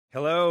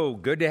Hello,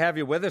 good to have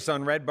you with us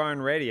on Red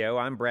Barn Radio.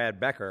 I'm Brad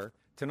Becker.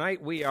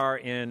 Tonight we are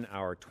in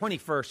our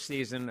 21st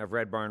season of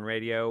Red Barn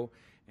Radio,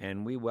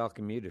 and we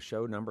welcome you to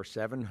show number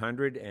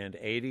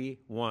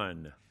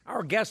 781.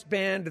 Our guest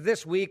band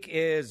this week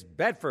is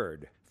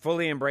Bedford.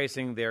 Fully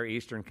embracing their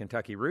Eastern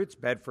Kentucky roots,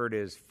 Bedford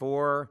is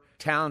four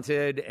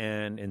talented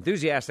and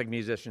enthusiastic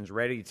musicians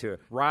ready to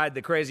ride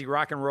the crazy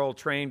rock and roll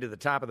train to the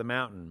top of the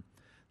mountain.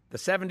 The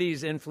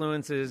 70s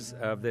influences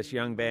of this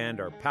young band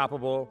are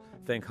palpable.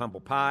 Think Humble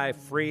Pie,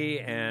 Free,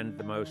 and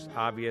the most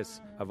obvious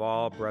of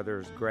all,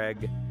 brothers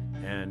Greg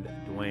and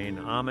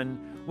Dwayne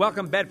Allman.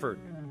 Welcome, Bedford,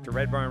 to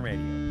Red Barn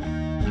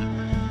Radio.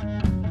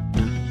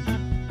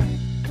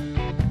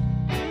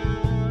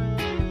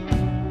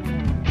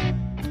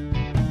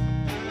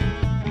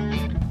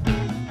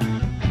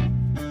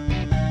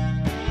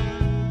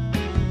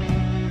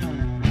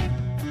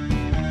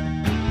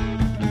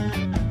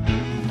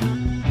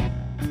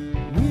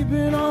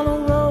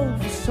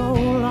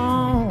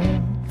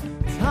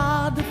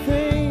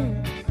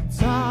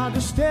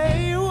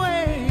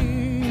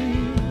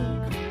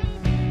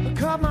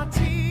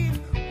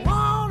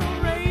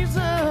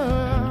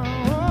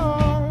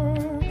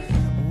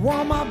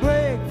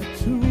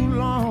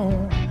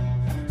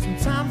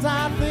 Time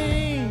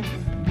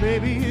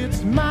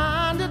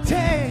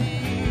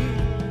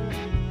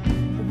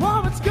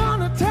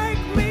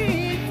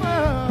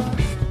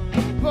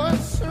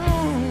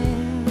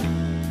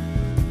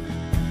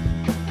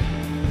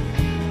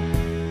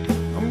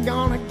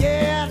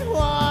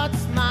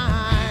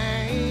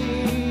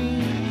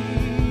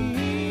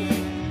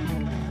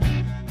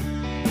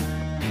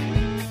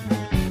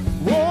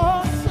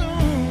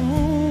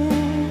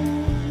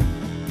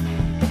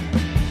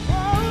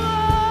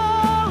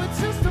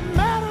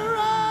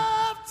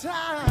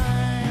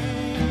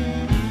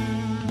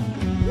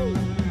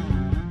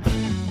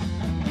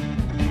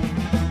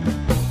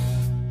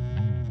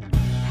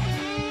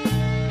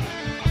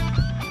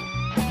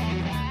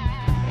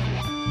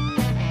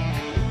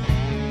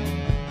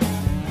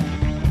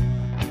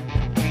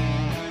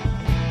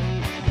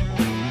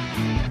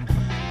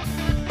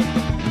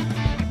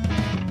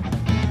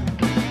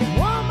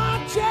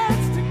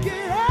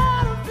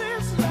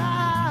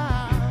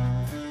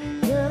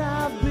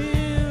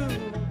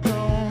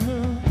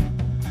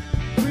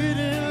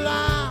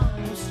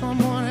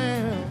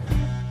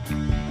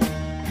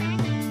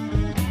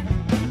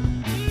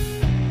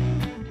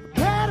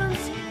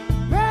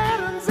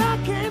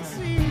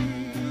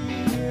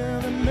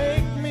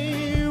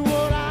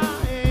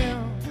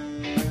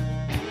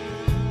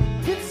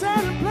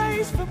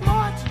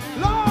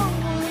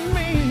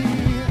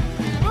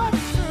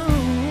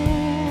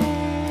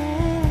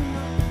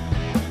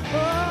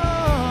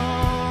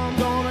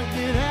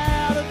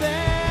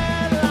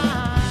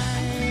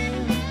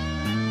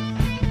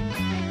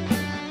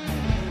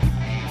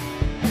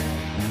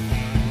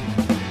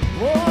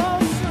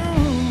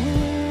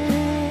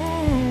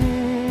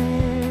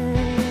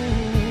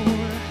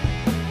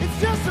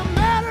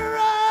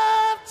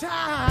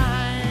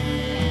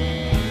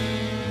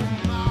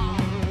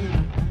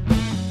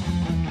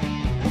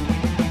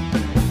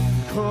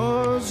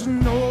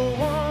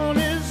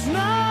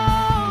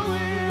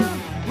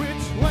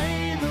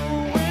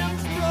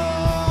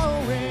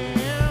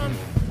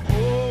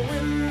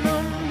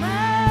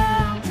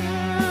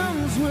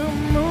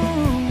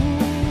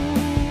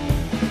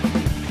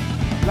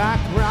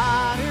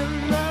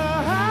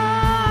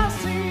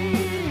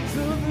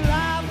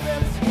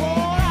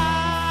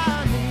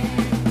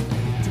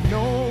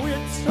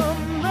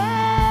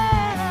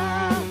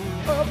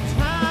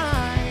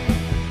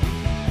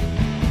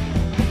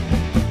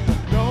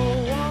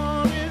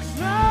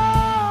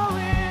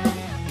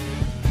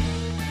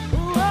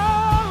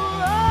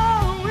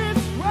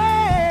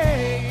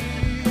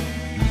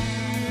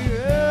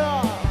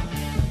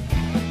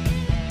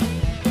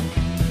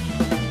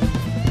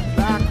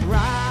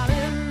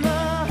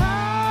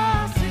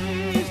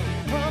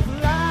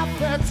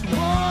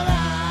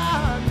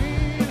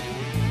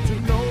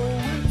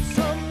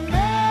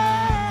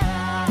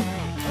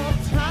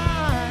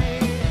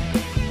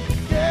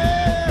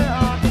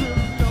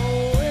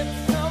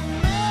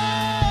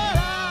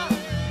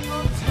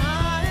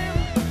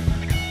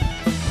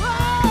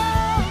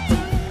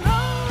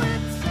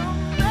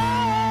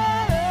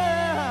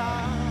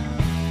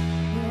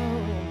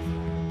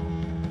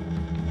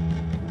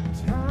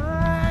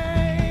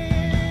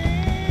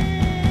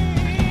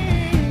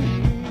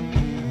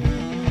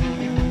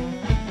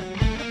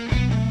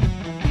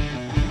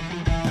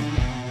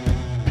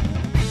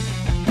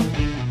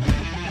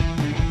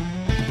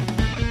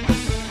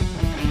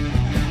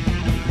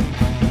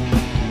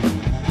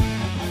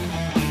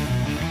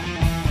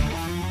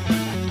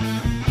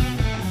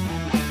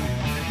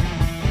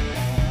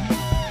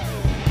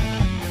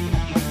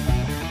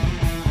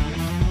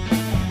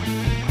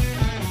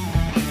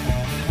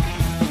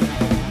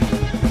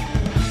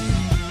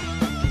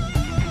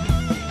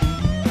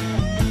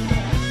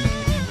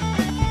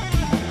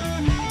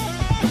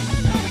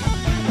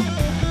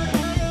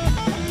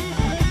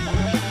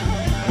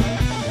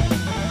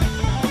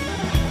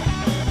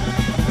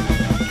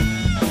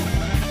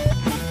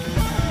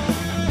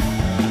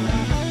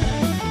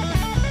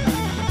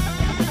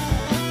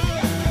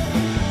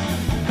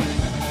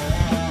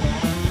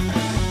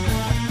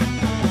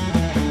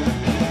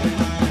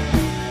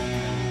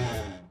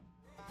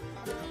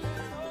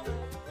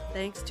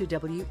thanks to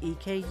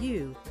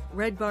WEKU,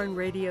 Red Barn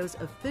Radio's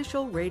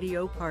official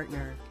radio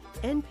partner,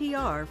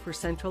 NPR for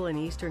Central and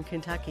Eastern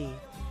Kentucky.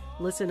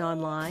 Listen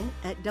online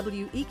at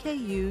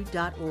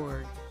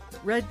weku.org.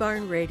 Red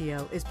Barn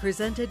Radio is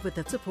presented with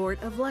the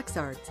support of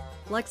LexArts,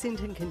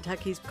 Lexington,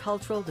 Kentucky's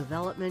cultural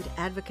development,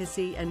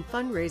 advocacy, and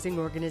fundraising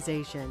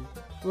organization.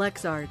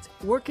 LexArts,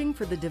 working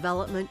for the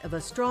development of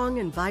a strong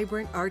and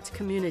vibrant arts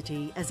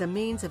community as a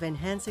means of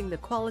enhancing the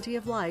quality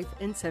of life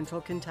in Central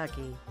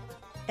Kentucky.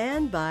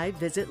 And by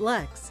Visit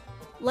Lex,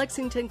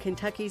 Lexington,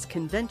 Kentucky's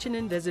Convention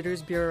and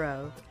Visitors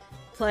Bureau.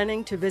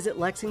 Planning to visit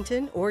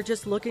Lexington or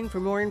just looking for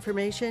more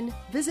information?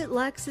 Visit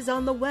Lex is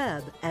on the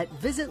web at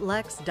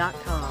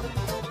visitlex.com.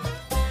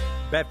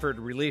 Bedford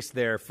released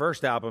their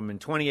first album in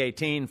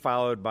 2018,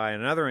 followed by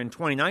another in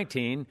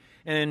 2019.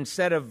 And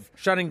instead of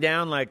shutting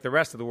down like the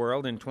rest of the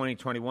world in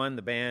 2021,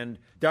 the band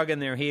dug in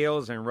their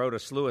heels and wrote a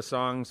slew of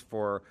songs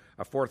for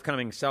a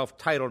forthcoming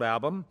self-titled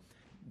album.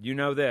 You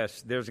know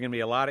this, there's going to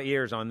be a lot of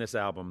ears on this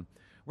album.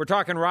 We're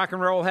talking rock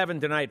and roll heaven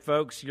tonight,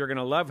 folks. You're going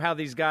to love how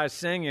these guys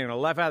sing. You're going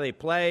to love how they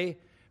play.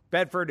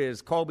 Bedford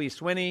is Colby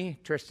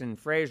Swinney, Tristan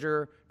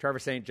Frazier, Trevor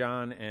St.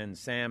 John, and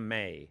Sam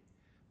May.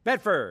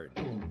 Bedford.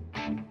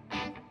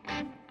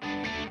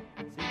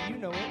 You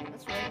know it.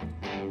 That's right.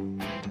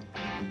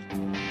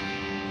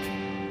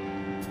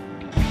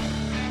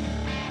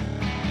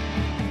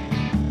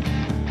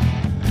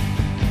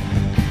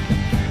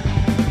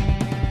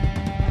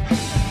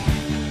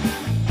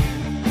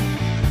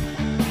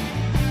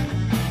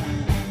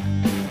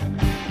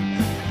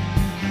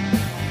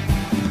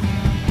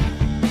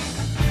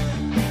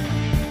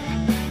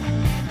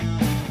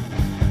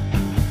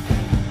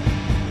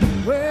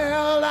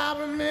 Well, I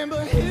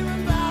remember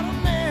hearing about a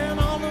man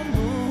on the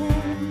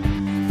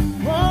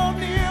moon. More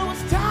near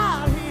was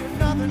tired.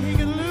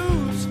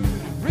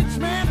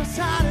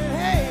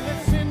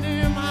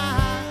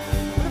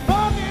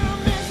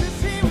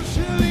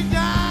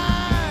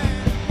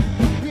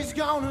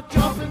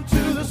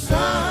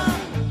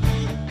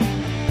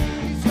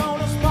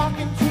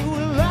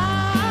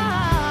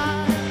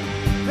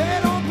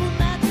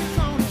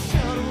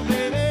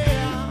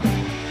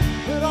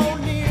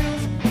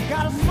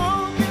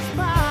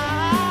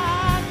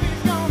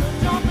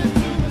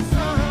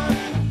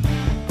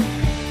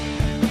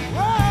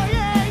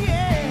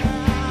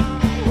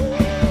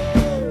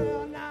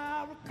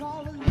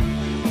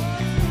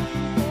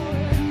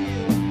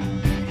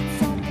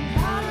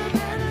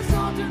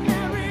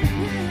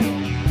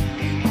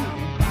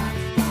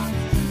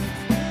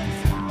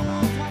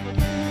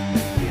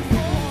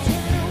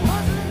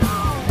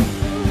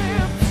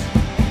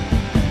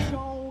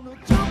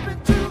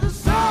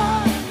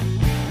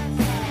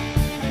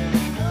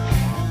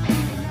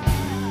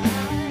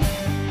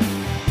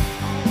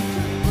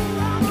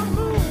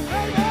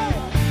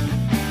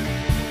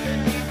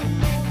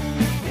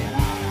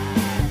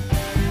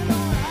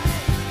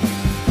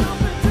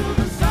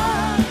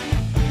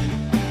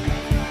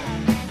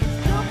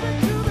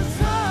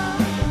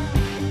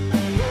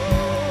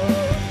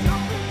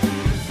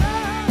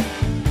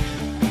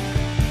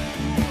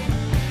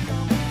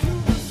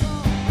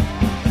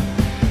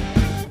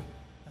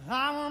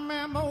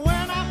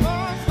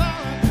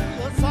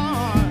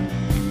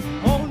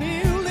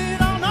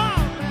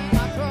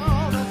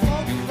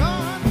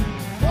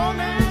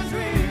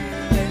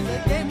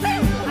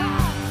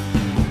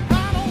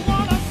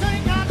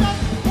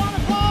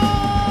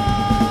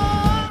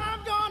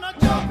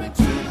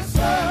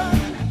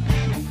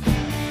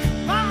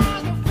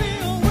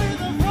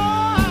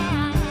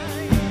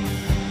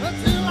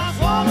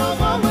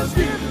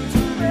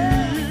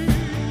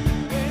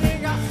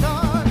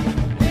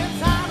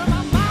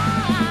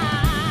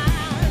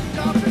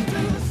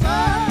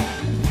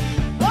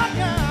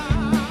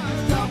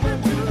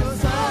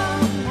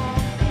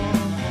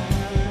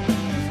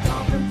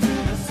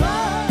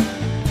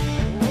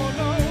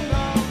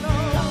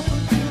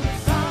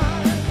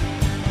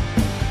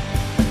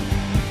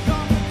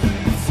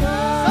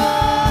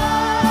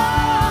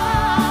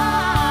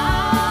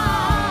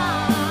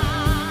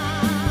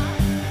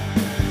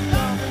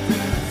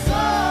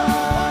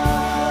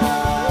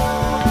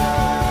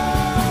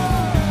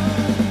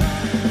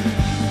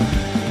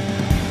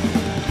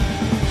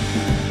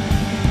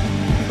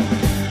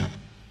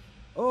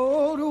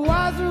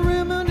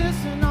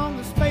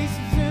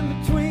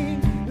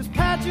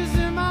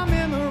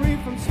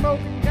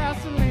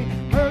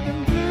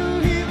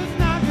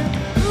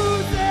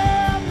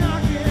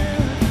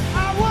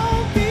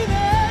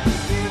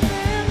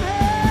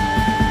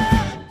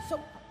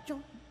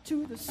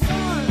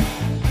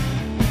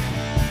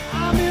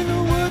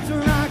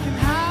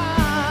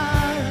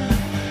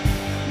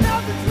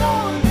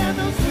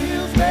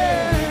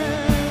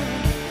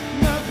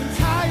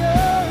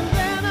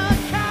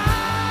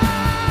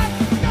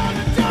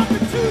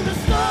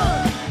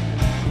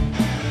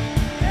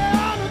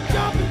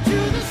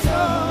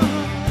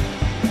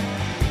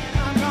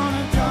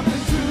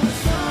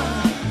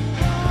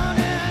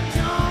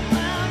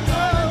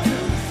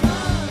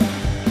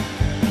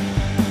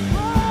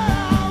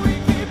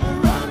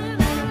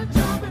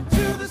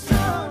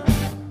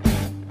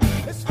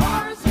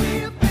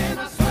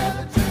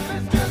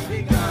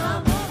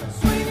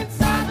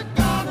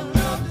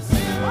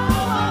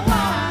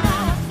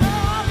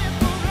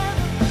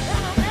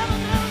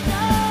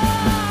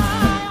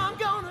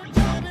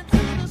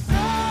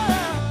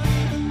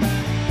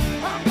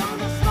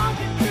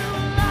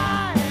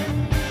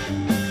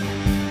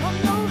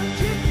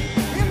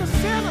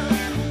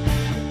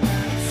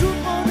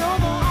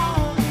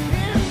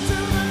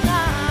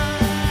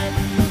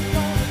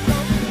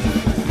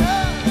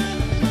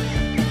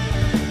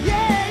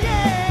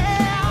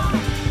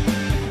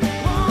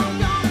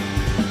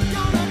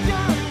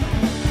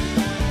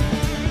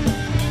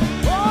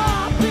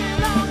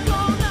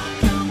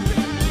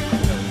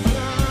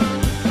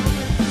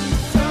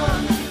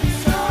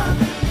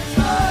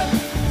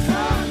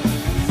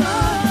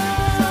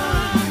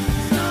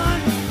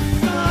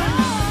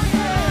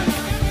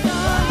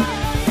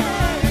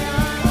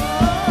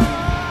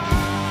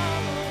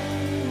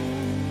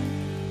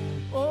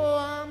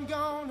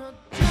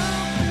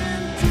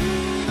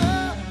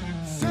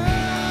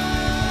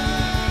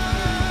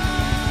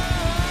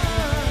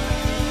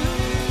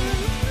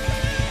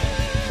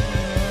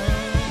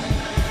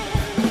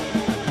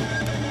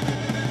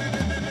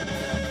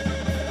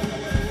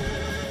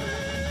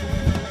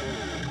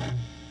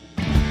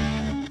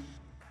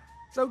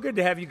 So good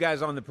to have you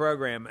guys on the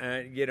program.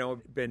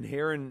 Been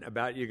hearing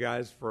about you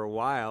guys for a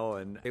while,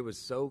 and it was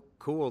so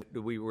cool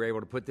that we were able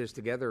to put this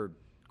together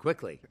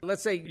quickly.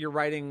 Let's say you're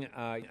writing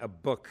a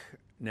book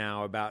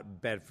now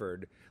about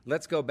Bedford.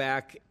 Let's go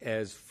back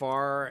as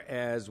far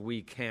as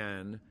we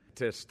can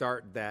to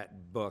start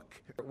that book.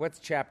 What's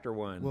chapter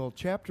 1? Well,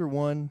 chapter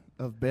 1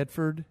 of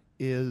Bedford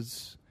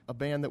is a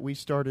band that we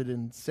started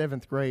in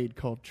 7th grade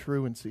called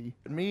Truancy.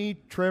 Me,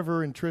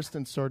 Trevor, and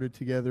Tristan started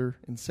together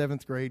in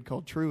 7th grade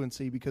called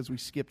Truancy because we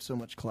skipped so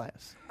much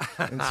class.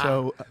 And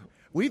so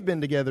we've been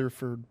together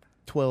for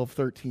 12,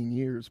 13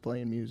 years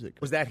playing music.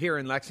 Was that here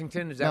in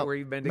Lexington? Is that where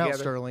you've been together? Mount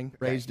Sterling,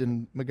 Okay. raised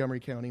in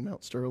Montgomery County,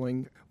 Mount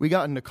Sterling. We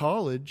got into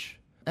college.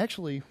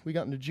 Actually, we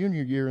got into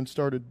junior year and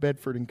started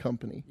Bedford and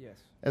Company. Yes.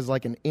 As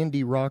like an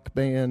indie rock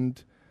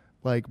band,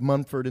 like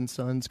Mumford and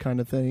Sons kind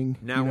of thing.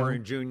 Now you know? we're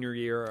in junior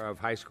year of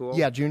high school?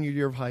 Yeah, junior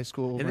year of high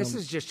school. And this around-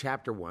 is just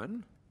chapter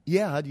 1?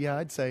 Yeah,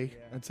 I'd say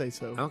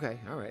so. Okay,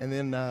 all right. And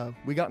then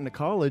we got into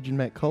college and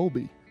met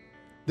Colby.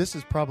 This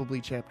is probably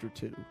chapter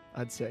 2,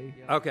 I'd say.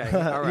 Okay,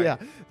 all right. Yeah,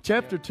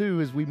 chapter 2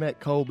 is we met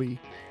Colby,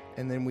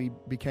 and then we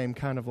became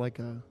kind of like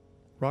a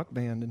rock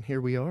band, and here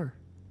we are.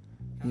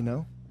 You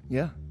know?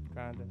 Yeah,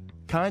 Kinda.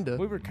 kinda.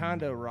 We were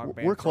kinda a rock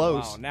band. We're for a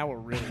while. close. Now we're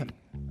really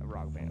a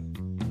rock band.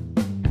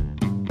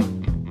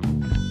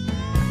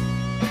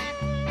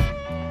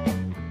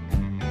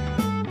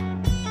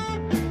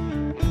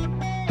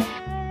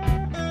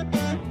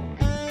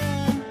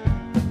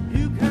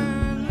 You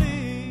can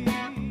leave.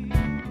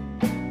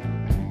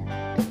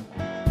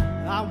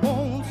 I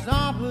won't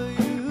stop you.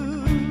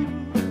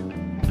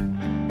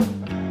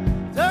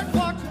 Take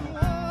what you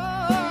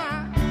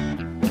want,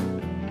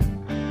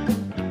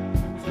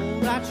 so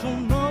that you'll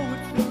know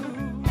it's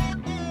true.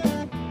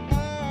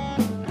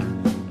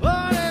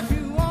 But if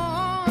you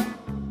want,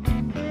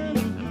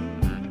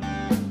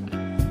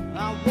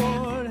 I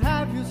would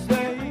have you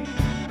stay.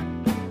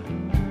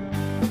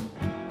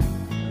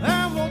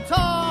 And we'll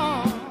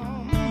talk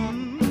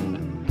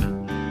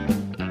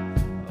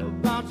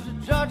about your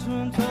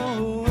judgment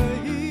away.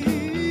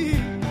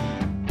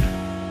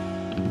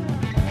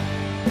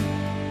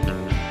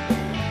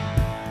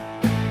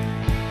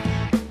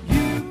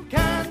 You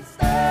can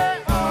stay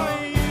or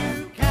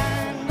you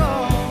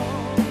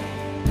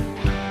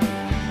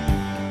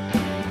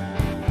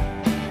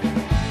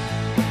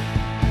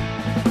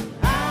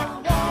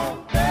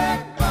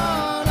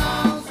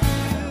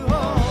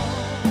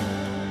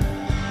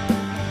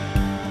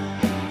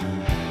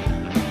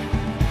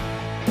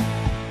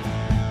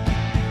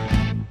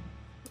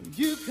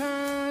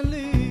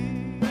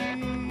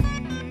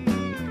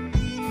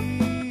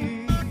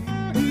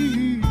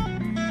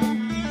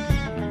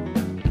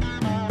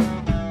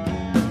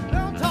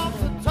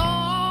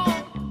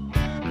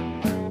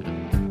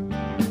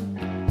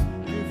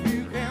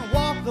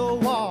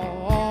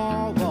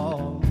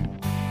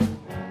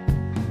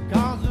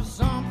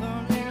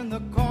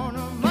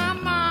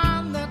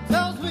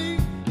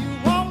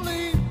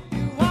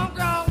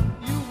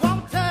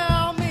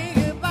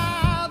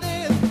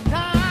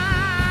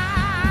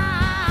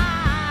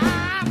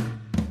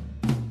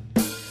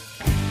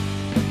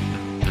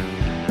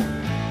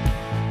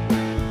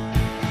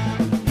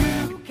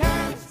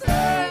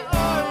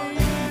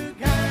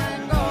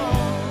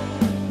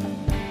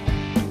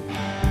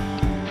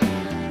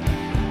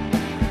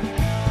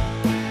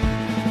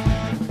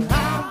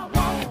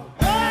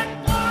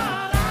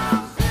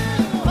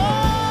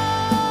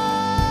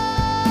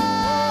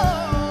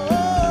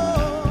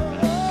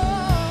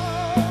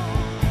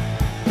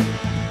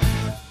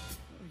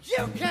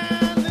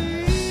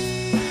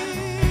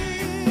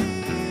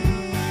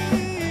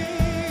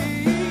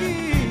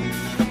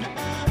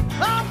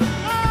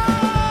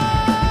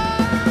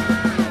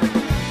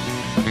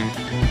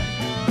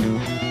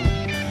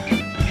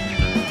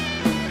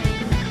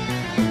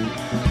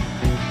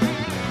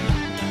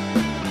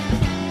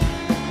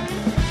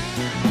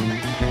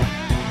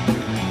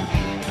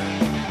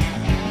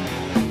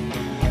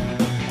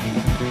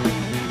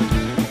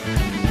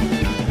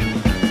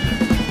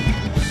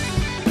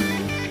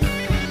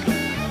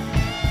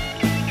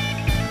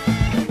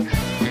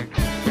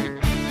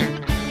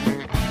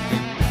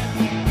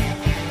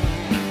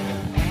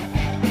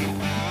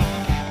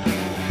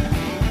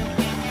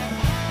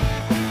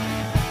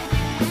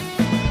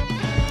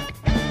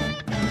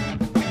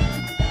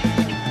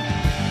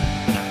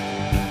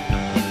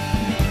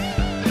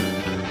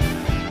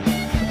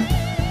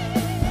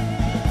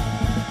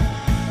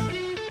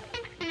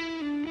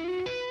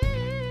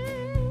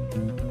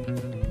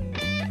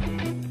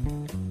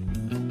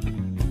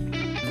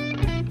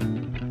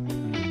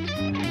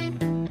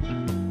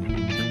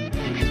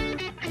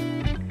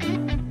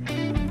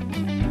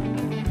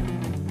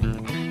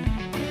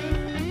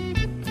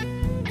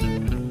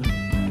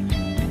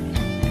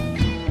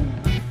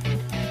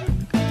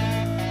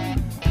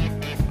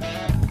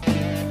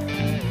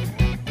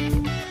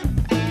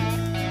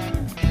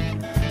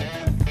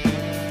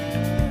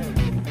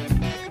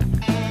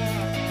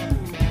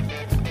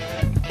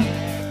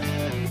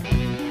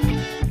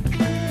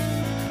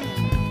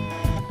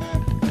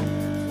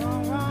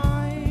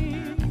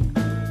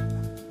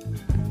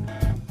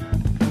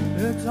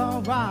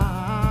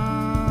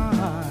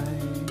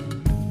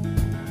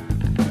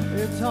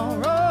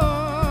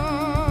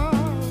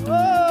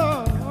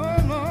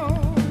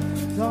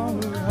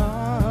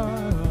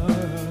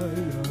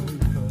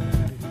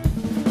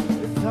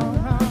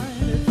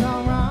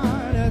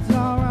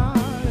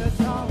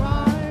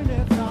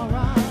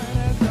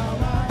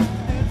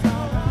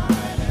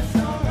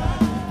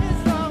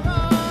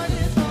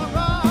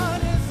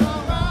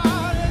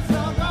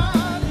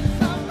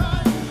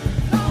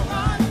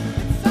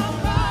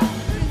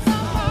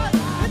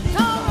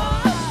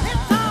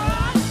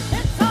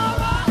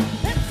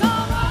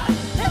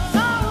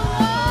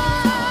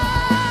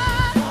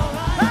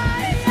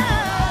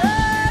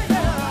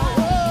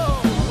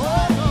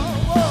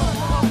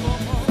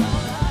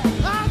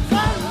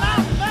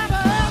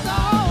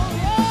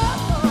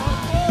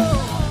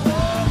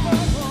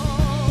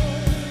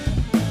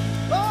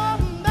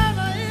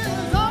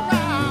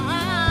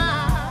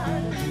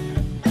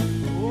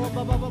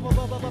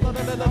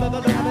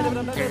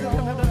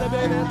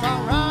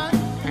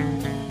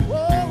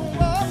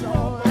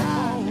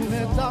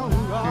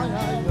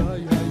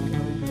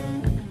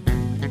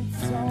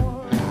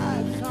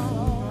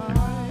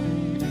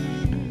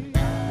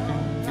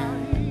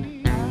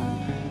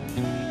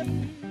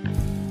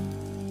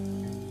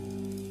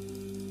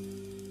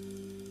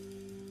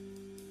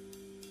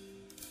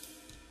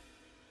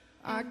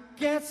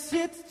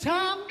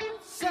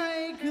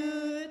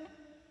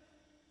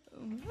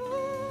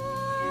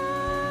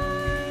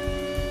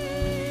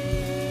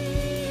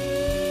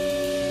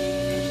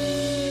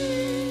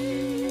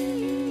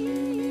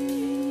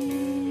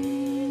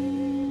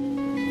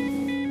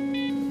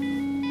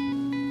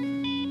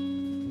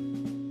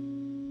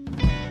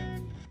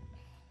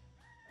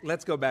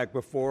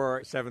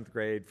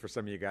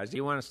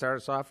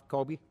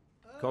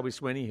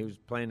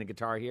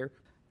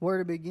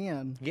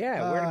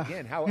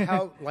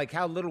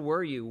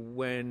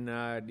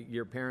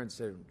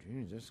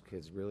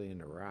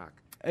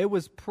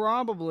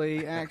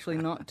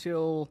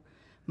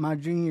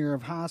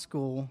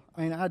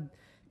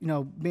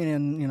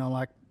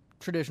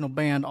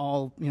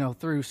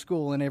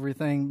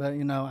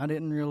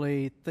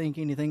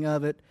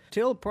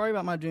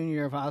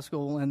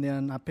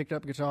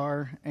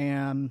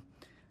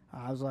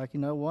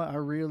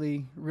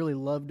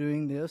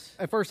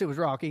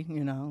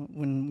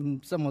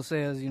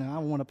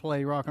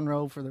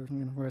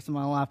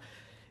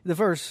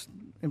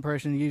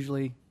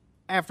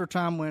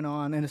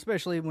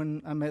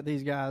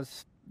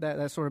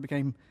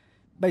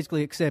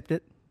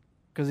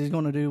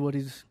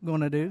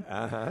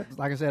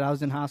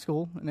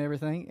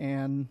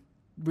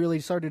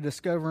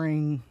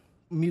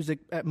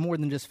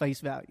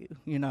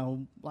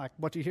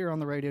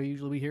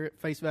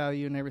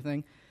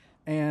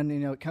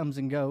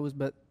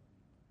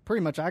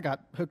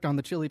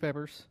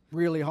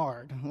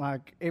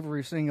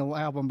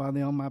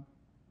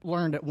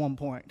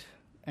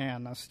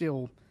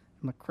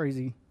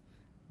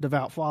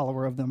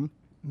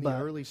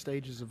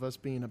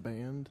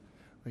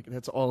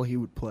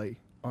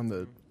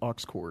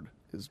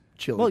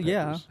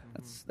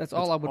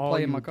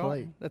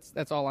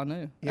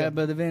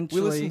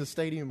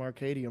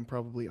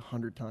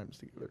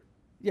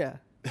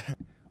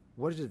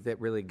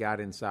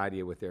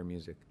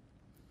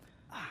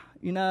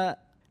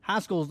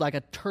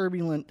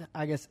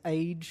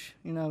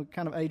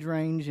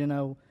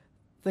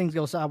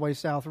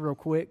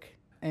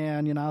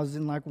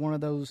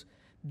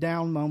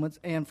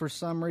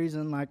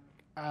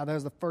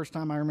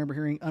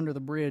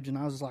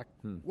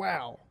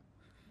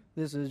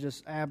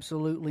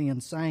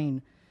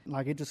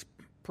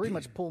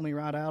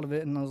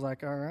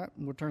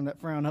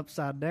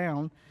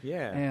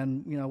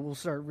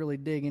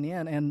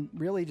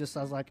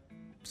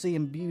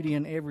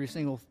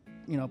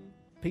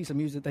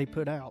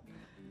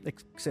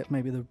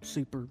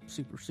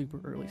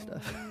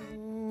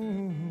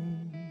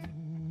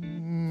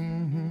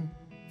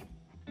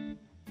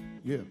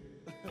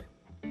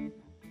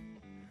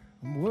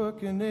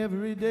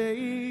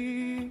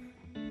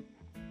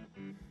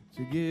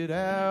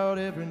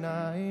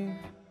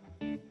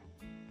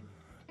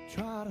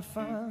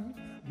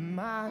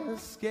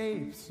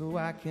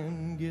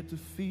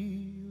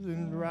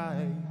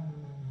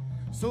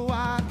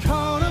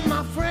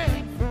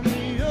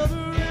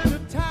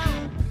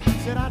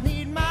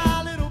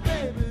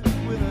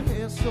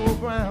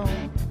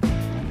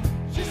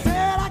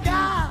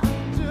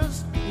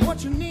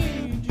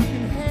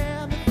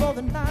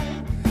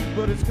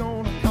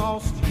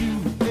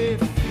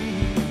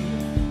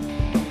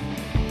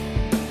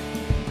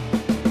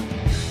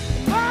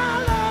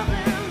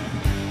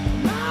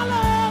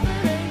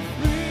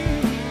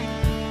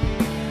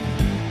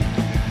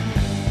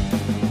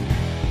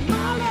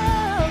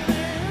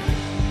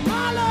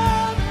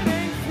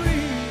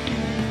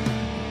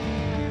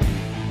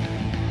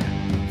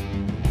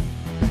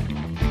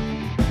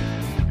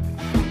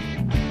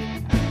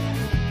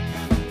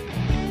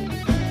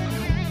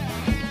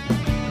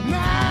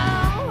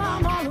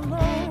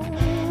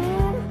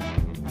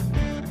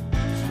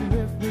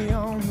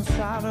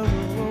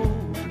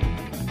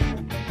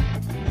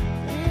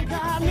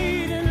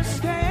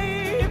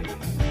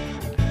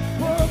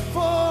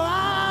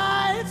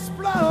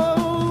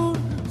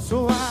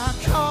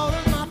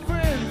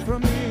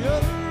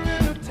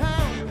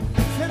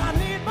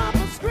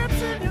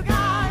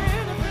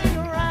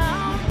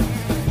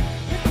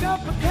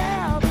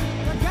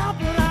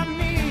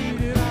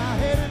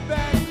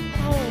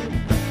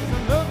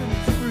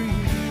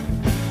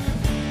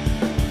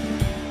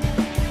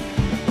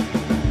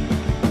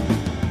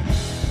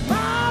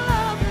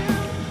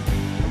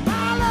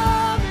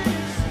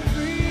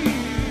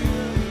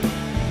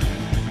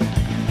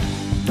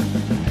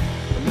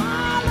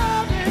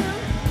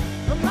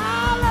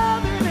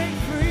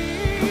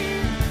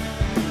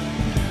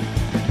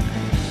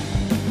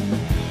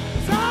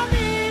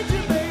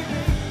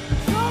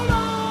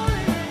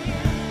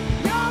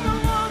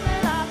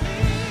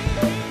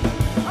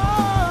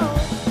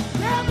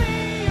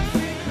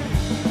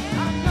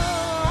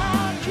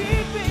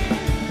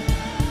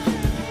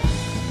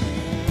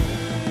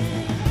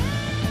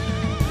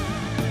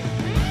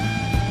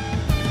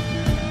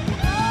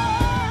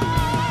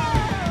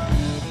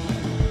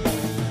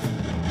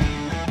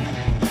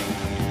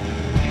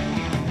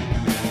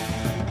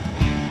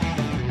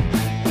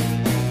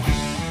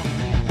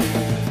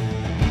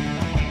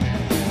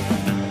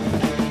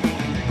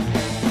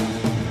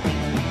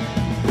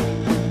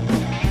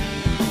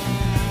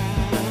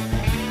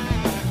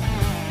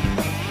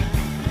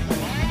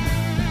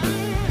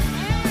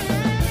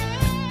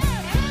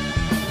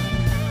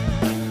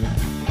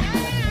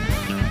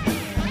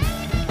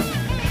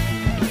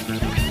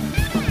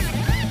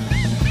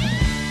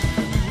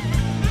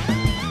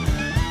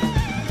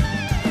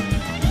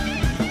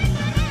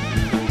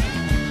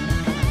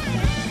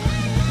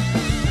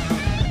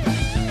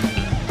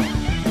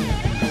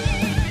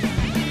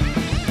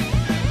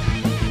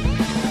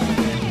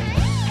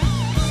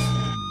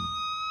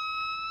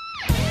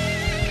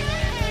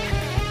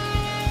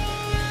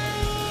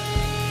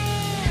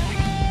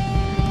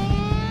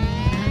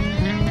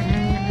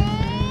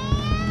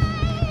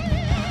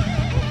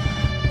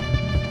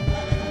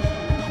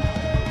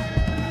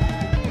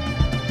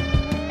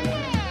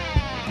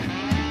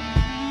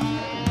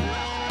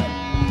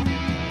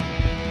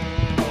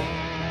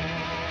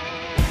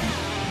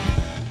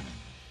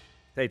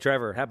Hey,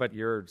 Trevor, how about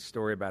your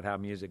story about how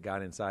music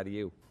got inside of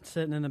you?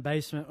 Sitting in the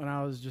basement when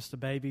I was just a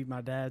baby, my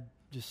dad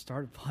just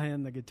started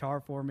playing the guitar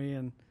for me,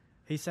 and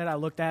he said I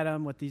looked at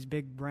him with these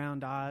big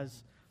round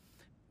eyes.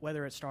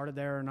 Whether it started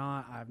there or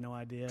not, I have no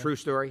idea. True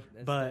story?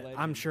 But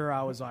I'm sure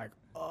I was like,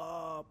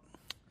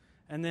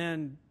 And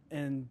then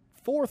in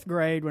 4th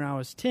grade, when I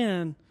was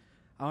 10,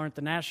 I learned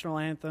the national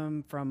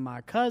anthem from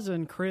my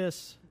cousin,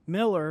 Chris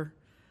Miller.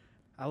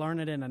 I learned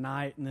it in a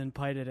night and then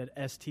played it at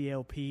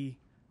STLP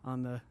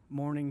on the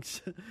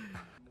mornings.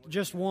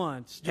 Just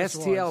once.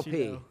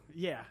 STLP?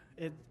 Yeah.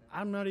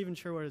 I'm not even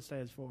sure what it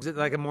stands for. Is it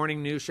like a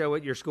morning news show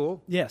at your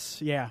school?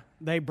 Yes, yeah.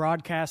 They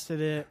broadcasted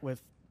it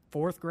with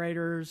 4th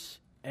graders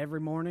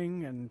every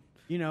morning and,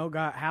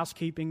 got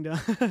housekeeping done.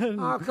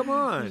 Oh, come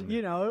on.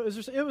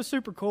 It was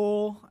super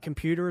cool.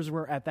 Computers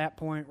were, at that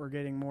point, were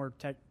getting more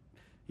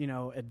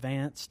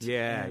advanced.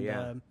 Yeah, and,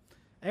 yeah.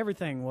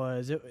 Everything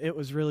was. It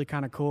was really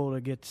kind of cool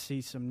to get to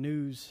see some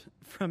news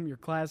from your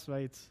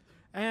classmates.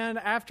 And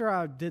after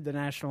I did the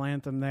national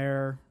anthem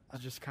there, I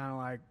was just kind of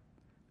like,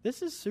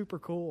 this is super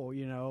cool,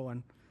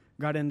 and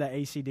got into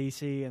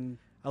AC/DC, and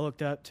I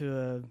looked up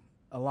to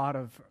a lot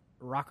of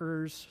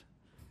rockers.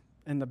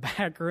 In the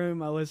back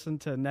room, I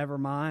listened to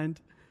Nevermind,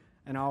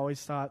 and I always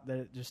thought that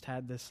it just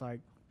had this,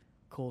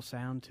 cool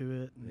sound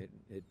to it.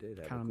 It did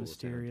have kind a of cool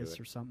mysterious sound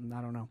to or something.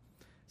 I don't know.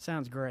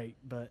 Sounds great,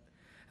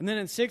 And then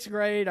in 6th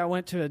grade, I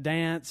went to a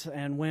dance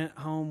and went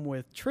home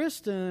with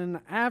Tristan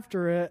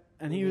after it,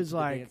 and he was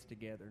like, dance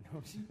together. No,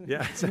 it.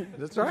 Yeah,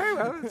 that's right.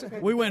 Well, that's okay.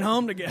 we went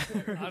home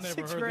together. I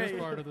never 6th heard grade. this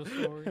part of the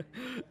story.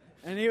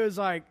 And he was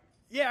like,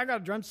 yeah, I got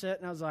a drum set.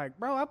 And I was like,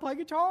 bro, I play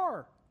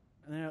guitar.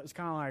 And then it was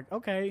kind of like,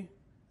 okay.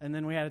 And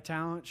then we had a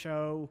talent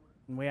show,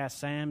 and we asked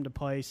Sam to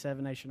play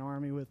Seven Nation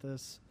Army with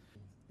us.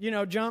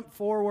 Jump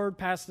forward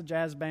past the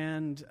jazz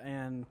band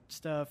and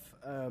stuff.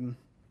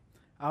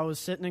 I was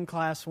sitting in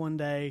class one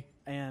day,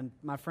 and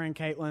my friend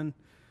Caitlin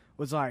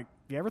was like,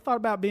 you ever thought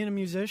about being a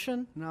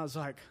musician? And I was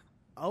like,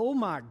 oh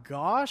my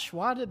gosh,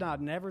 why did I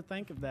never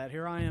think of that?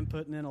 Here I am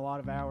putting in a lot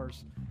of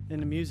hours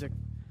into music.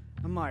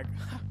 I'm like,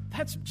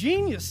 that's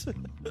genius.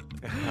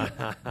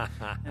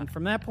 And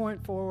from that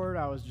point forward,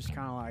 I was just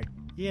kind of like,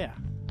 yeah,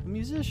 a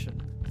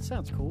musician. It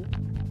sounds cool.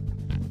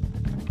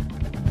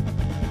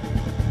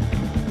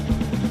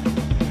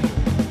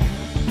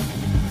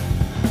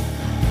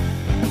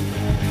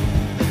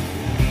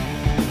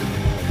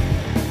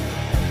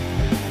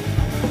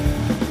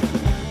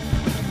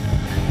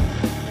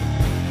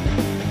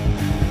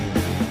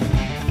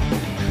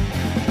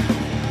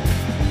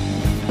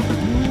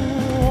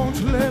 Won't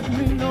you let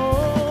me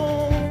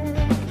know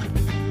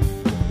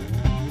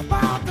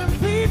about the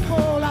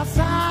people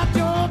outside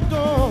your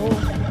door?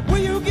 Will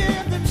you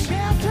give them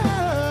shelter?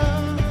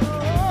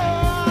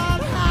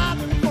 Hide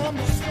them for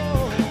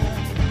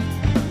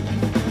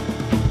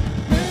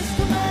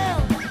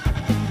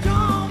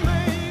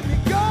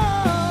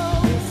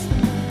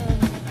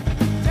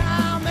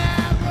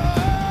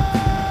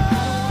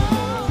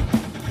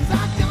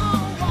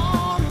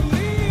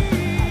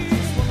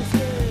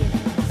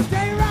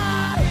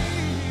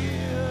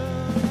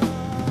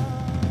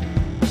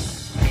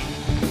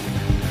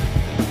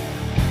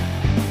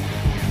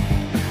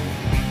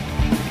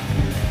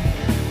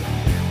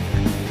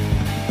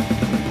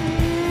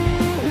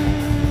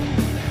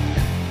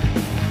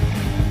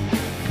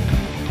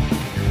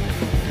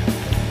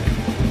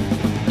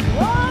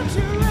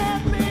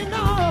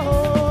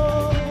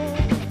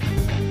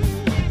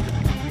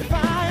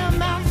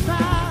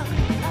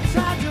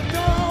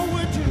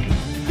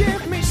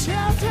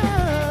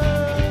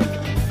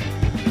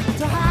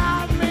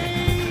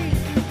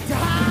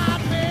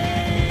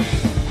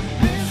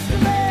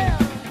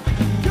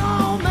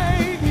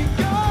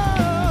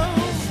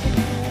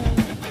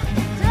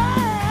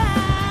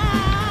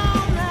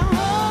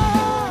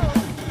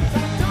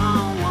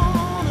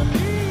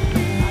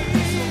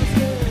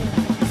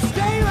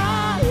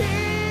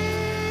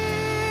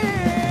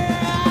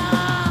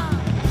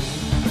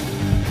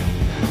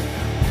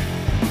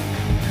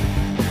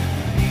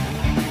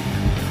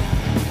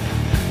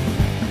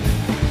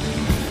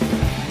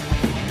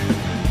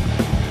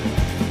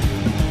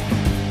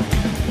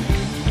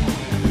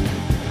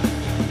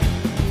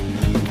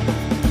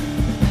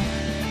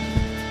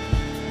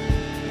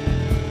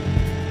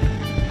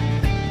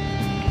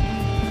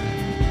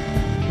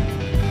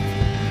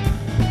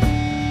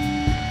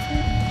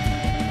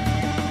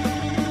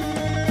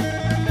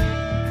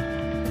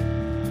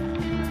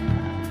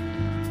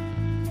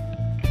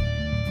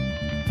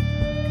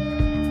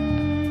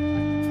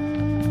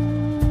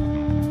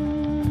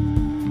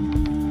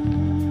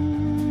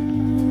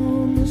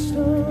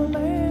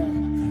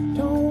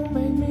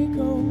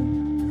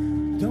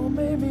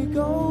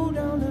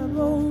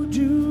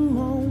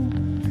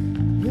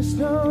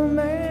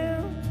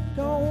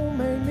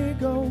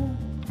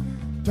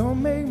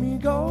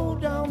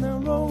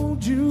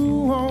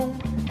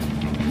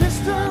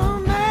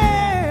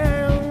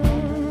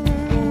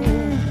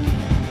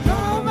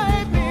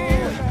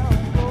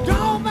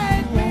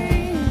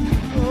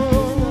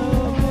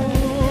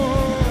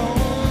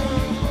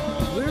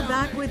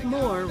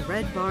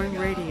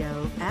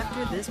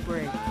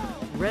break.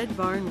 Red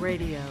Barn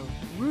Radio,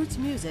 roots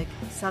music,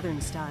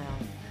 Southern style.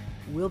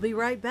 We'll be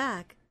right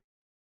back.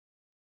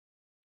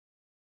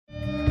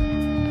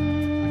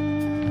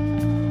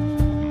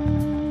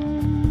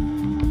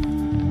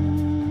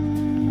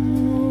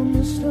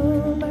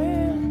 Mr.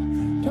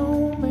 Man,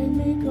 don't make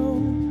me go.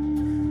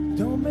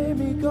 Don't make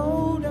me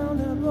go down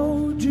that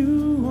road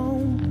you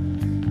own.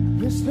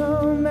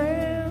 Mr.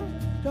 Man,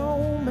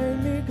 don't make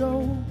me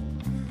go.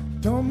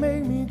 Don't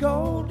make me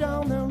go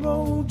down that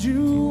road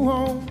you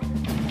own.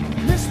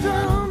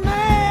 Mr.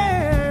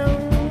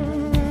 Man,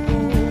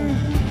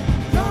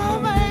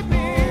 don't make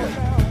me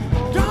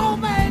go. Don't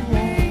make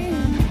me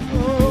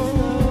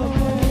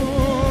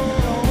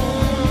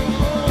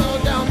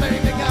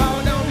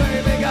go, don't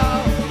make me go.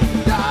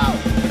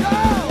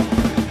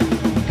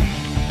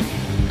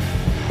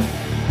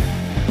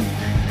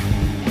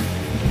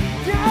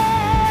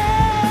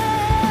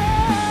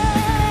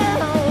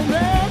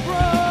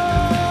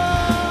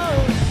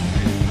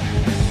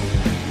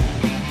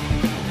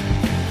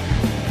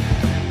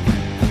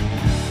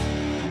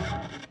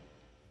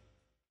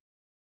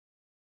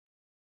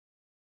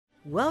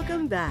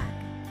 Welcome back.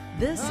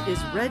 This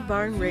is Red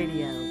Barn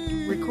Radio,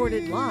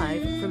 recorded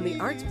live from the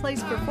Arts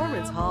Place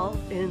Performance Hall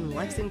in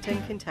Lexington,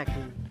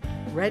 Kentucky.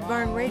 Red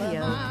Barn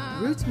Radio,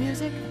 roots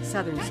music,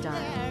 Southern style.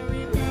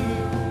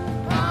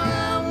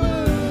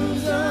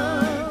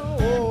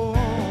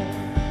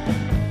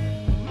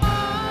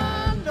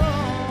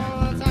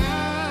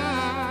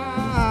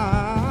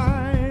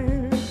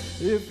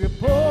 If you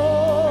pull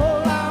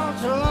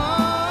out your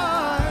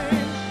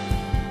line,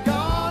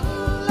 gotta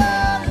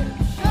let it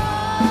show.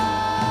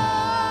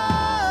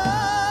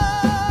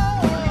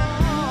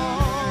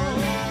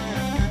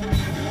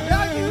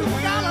 Yeah, you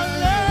gotta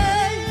let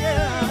it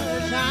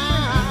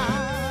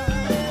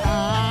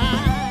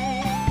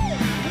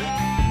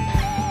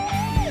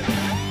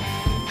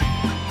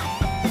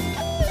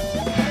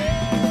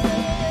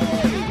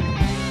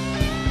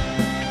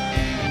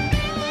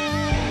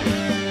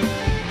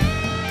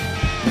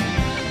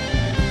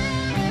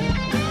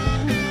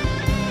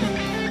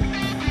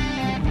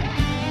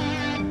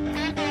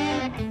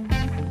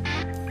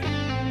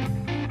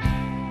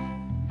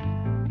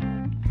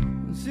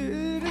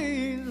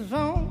city's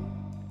on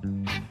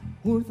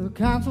with the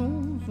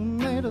councils of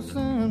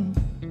medicine.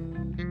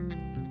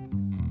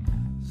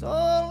 So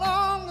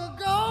long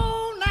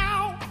ago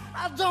now,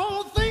 I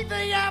don't think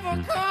they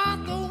ever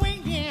caught the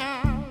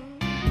weekend.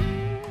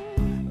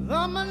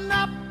 Thumbing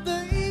up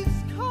the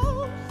East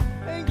Coast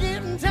and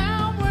getting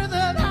down with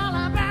an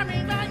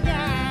Alabama band.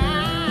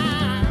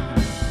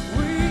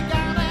 We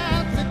got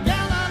it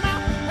together now,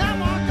 and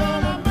we're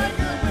gonna make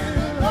it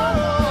with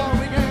all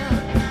we can.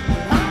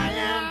 I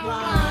am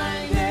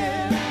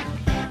blinded,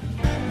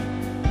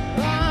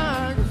 I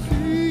can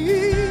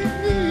see.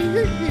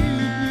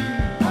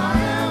 I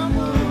am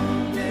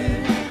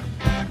wounded,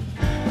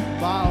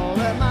 but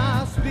let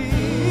my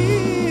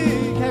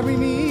speed carry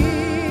me.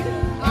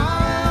 I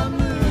am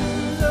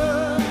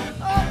loser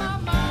of my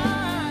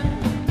mind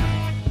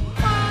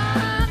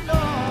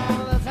all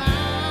the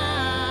time.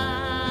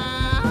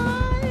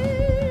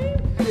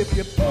 If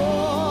you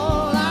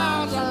pull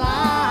out the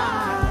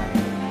line,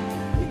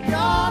 you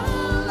gotta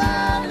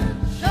let it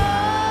show.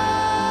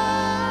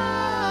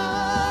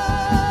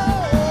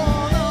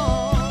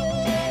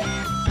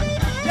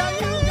 Yeah,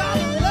 you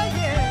gotta let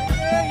it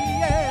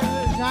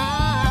shine.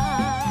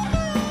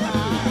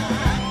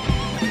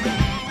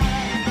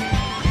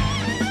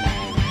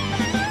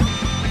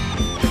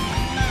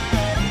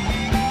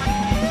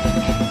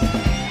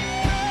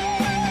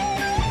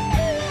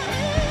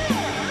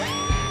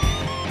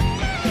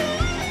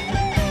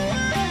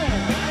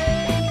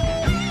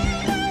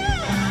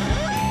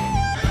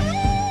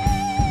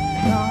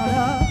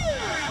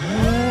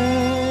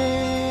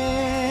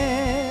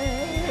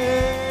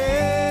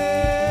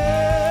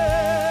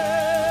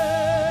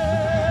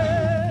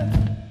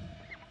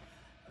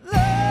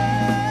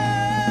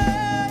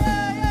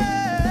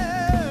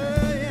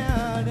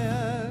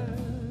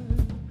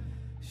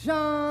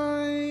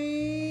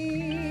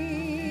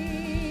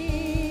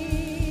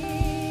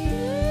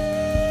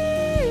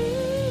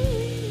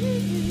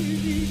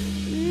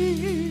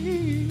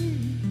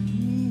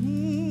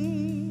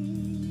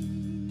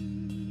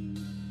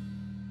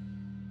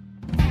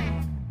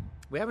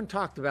 We haven't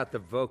talked about the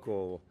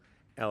vocal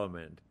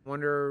element.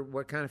 Wonder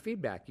what kind of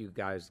feedback you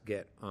guys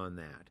get on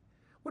that.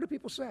 What do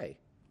people say?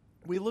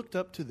 We looked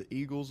up to the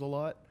Eagles a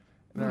lot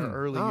in our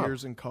early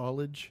years in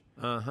college.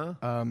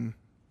 When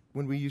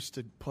we used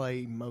to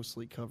play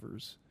mostly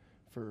covers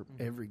for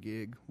every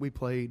gig. We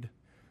played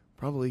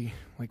probably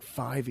like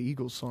 5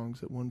 Eagles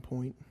songs at one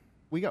point.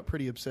 We got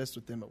pretty obsessed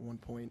with them at one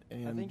point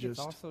and I think just,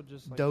 it's also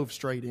just like dove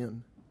straight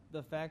in.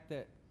 the fact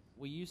that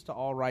we used to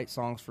all write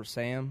songs for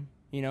Sam,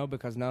 you know,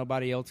 because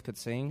nobody else could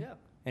sing. Yeah.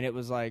 And it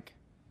was like,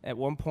 at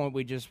one point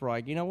we just were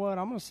like, you know what,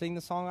 I'm going to sing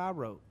the song I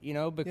wrote, you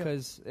know,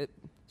 because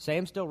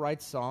Sam still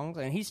writes songs,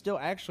 and he's still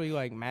actually,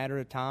 like, Matter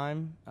of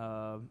Time.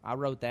 I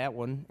wrote that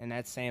one, and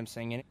that's Sam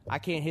singing it. I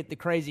can't hit the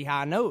crazy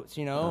high notes,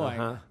 you know,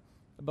 like,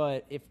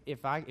 But if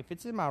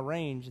it's in my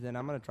range, then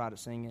I'm gonna try to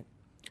sing it.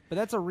 But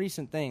that's a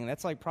recent thing.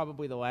 That's like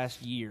probably the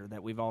last year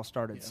that we've all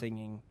started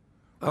singing.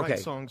 Okay. Write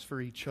songs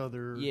for each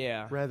other,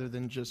 Yeah. rather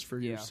than just for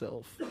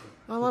yourself.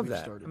 I love we've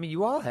that. started. I mean,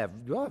 you all have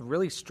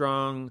really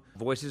strong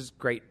voices,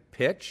 great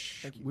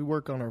pitch. We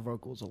work on our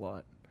vocals a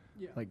lot,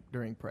 like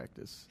during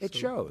practice. It So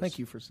shows. Thank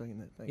you for saying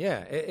that. Thank you.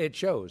 Yeah, it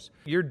shows.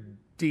 You're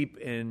deep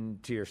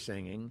into your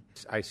singing.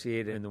 I see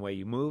it in the way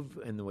you move,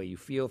 in the way you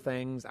feel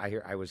things.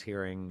 I was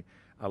hearing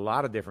a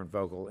lot of different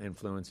vocal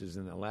influences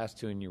in the last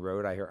tune you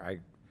wrote. I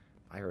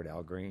heard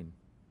Al Green.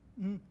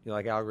 Mm-hmm. You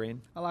like Al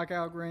Green? I like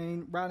Al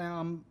Green. Right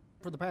now,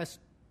 for the past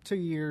 2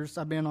 years,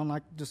 I've been on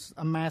like just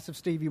a massive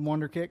Stevie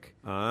Wonder kick.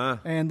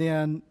 And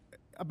then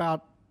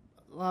about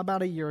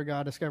a year ago,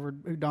 I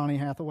discovered who Donny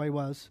Hathaway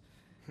was.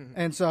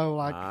 And so,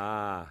 like,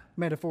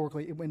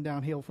 metaphorically, it went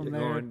downhill from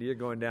there. You're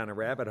going down a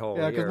rabbit hole.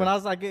 Yeah, because here. when I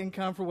was like getting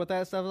comfortable with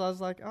that stuff, I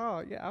was like,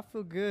 "Oh yeah, I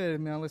feel good."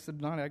 And then I listened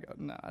to Donnie, I go,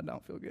 "No, I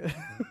don't feel good."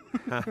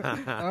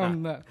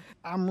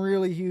 I'm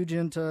really huge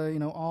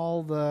into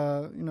all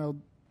the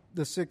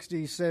the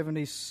 '60s,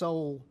 '70s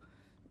soul,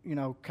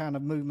 kind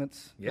of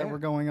movements Yeah. that were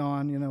going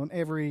on. In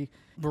every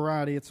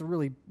variety. It's a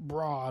really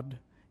broad,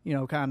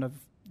 kind of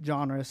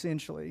genre.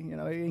 Essentially, it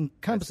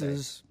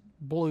encompasses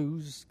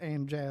blues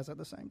and jazz at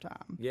the same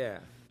time. Yeah.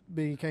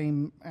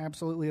 Became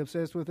absolutely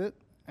obsessed with it,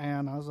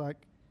 and I was like,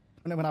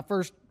 and then when I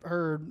first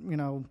heard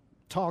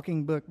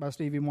Talking Book by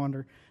Stevie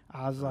Wonder,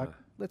 I was like,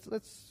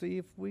 let's see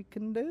if we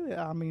can do it.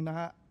 I mean,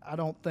 I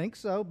don't think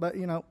so, but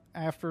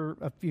after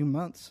a few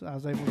months, I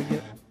was able to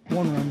get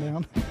one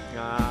rundown.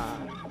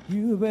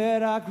 You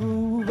better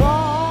groove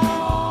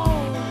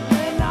on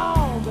and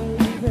on,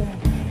 baby.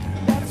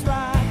 That's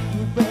right.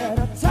 You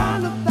better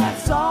turn up that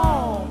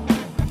song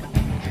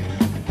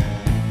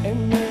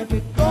and make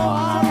it go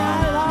all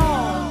night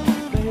long,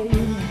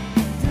 baby,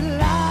 till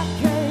I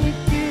can't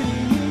get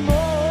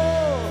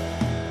anymore.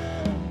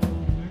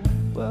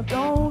 Well,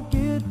 don't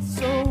get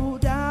so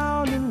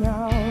down and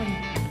out.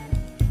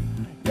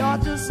 You're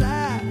just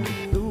at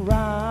the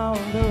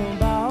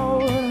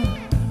roundabout.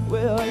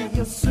 Well,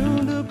 you're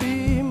soon to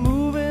be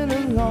moving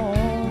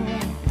along,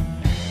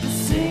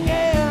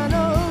 singing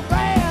a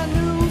brand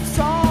new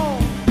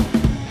song.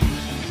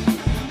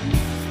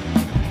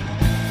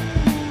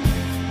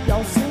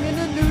 Y'all singing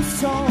a new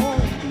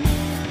song,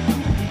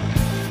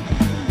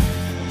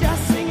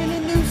 just singing a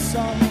new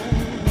song.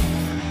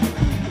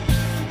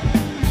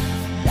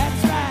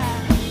 That's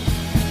right.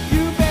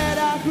 You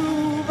better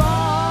groove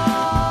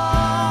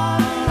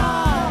on,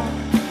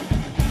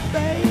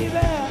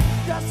 baby.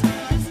 Just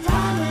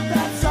time with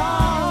that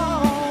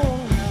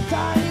song,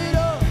 turn it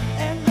up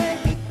and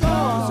make it go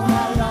all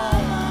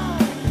along.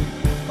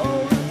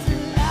 Oh,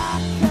 till I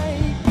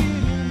can't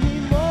get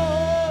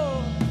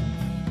anymore.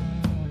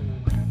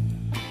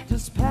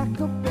 Just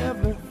pack up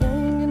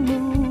everything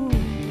and move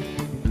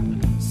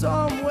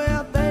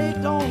somewhere they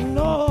don't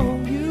know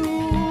you.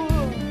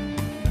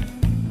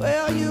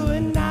 Well, you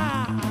and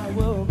I,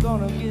 we're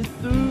gonna get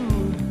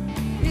through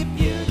if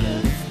you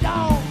just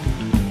don't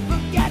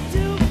forget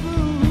to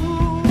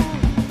groove.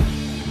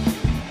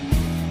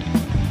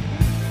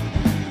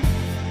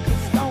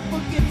 'Cause don't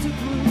forget to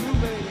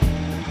groove, baby.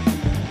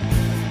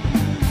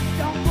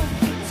 Don't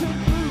forget to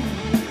groove.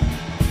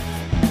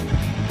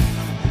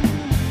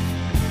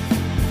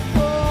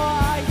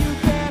 Oh, you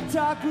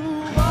better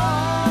groove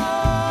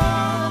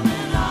on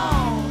and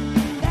on.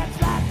 That's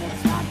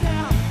right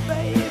now,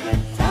 baby.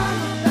 Turn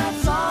up that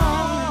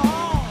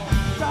song,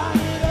 turn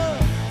it up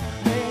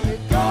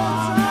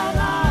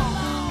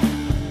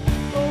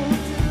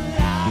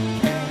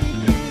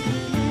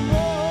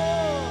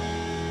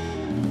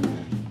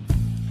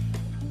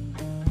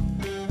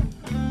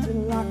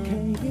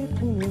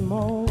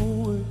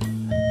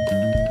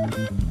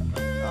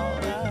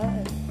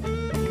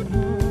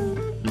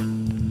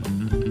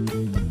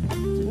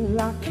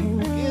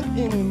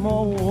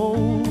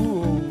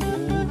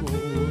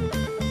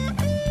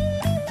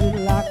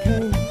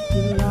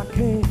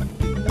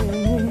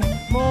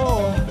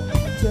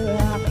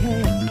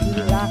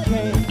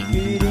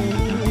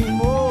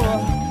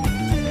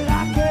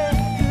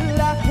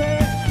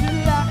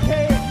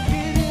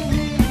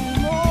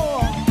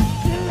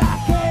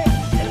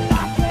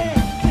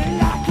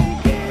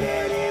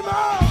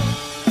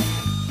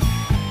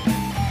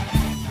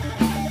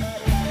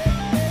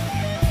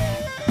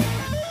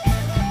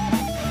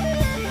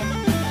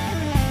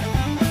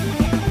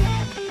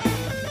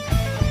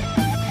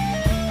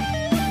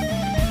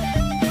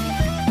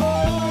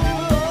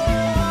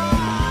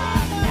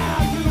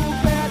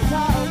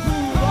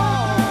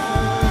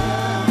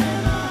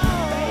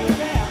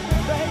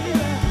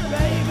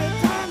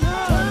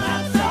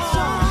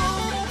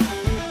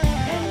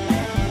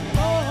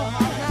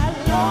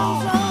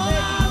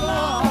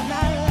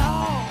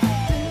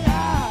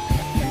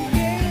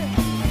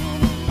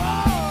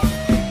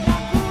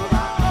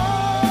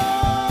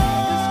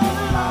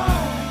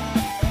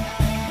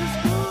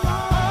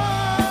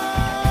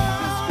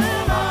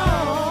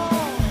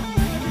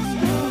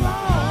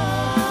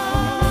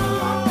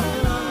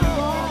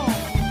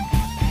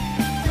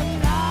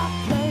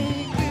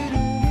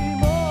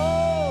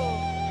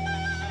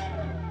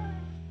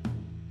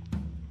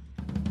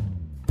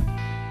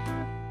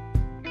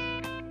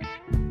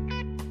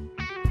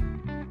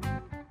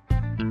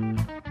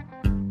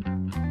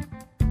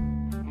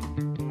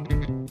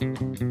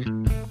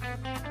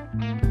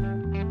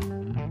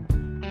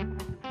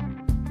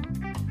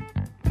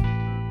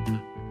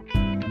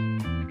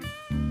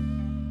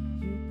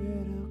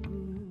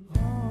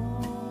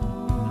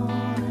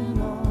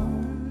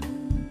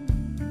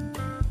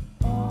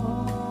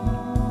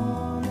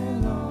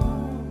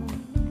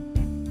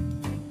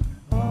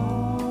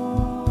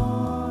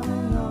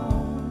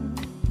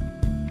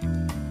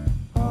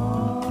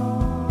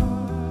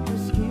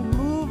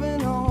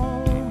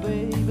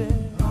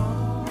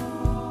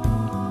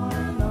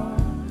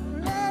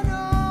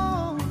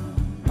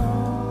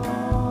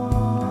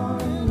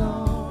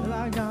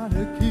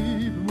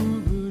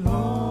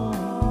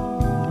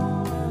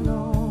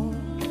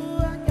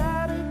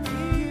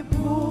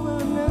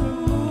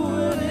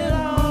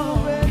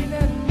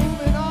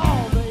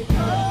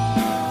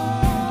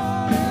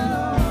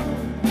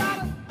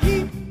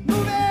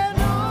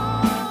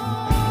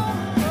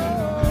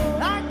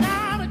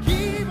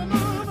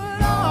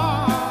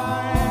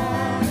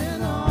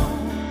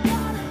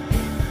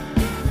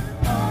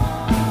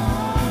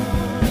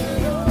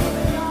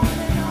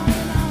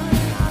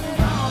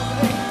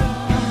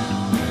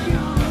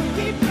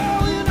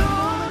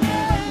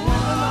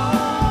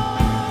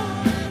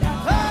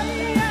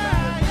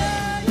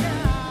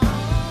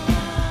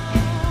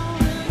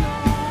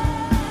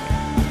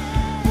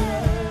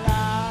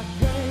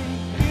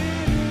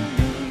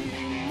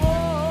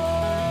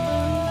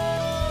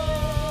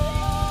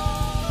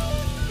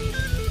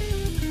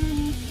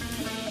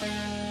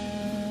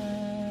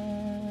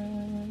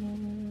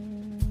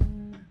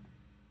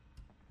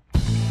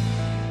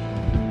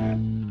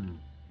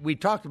We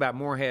talked about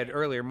Moorhead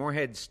earlier.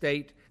 Moorhead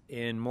State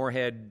in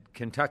Moorhead,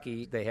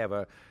 Kentucky, they have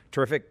a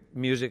terrific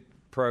music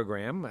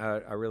program,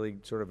 a really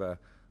sort of a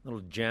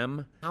little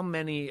gem. How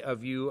many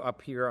of you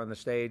up here on the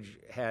stage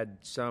had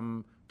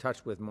some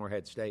touch with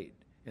Moorhead State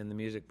and the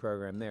music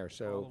program there?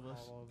 So, All of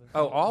us.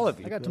 Oh, all of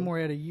you. I got to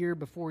Moorhead a year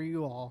before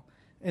you all,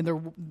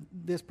 and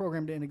this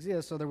program didn't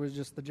exist, so there was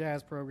just the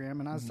jazz program,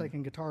 and I was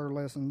taking guitar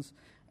lessons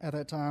at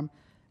that time,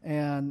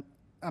 and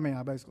I mean,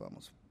 I basically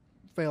almost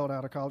failed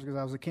out of college because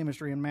I was a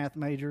chemistry and math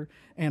major,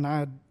 and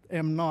I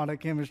am not a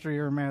chemistry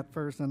or math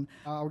person.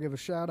 I'll give a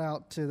shout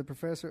out to the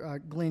professor,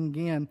 Glenn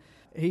Ginn.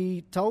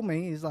 He told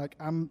me, he's like,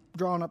 I'm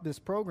drawing up this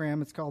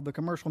program. It's called the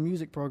Commercial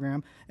Music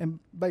Program, and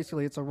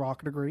basically it's a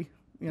rock degree.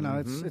 You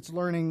know, it's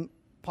learning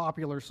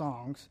popular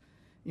songs,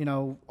 you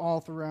know, all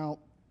throughout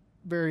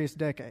various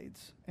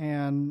decades,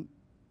 and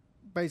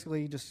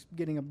basically just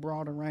getting a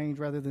broader range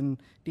rather than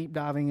deep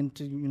diving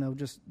into, you know,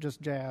 just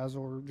jazz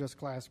or just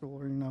classical,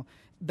 or, you know.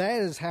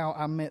 That is how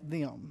I met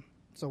them.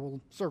 So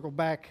we'll circle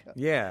back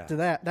to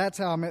that. That's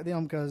how I met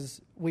them,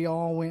 because we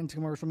all went into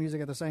commercial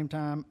music at the same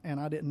time, and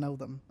I didn't know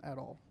them at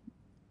all.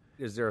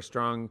 Is there a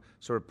strong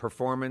sort of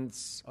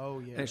performance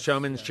yes, and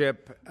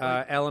showmanship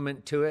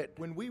element to it?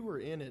 When we were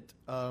in it,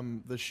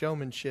 the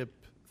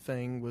showmanship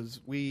thing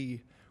was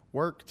we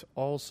worked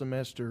all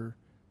semester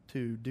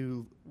to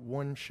do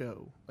one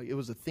show. Like, it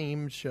was a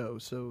themed show.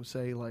 So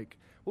say, like,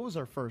 what was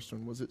our first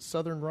one? Was it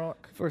Southern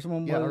Rock? First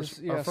one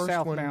was our first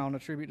Southbound, one, a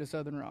tribute to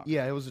Southern Rock.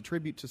 Yeah, it was a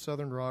tribute to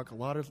Southern Rock. A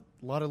lot of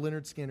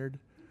Leonard Skinner.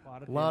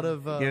 A lot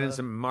of Getting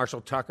some Marshall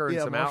Tucker and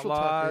some Marshall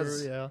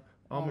Outlaws. Tucker,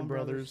 Allman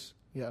Brothers.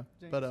 Yeah,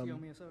 but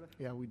Minnesota.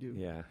 yeah, we do.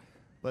 Yeah.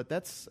 But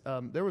that's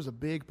there was a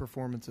big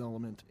performance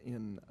element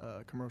in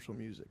commercial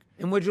music.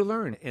 And what'd you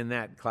learn in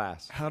that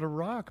class? How to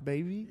rock,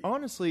 baby.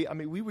 Honestly, I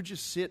mean, we would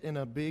just sit in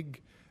a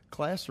big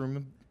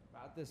classroom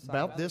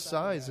about this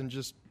size and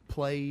just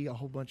play a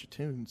whole bunch of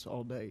tunes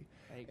all day.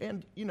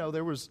 And, you know,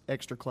 there was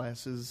extra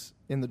classes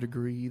in the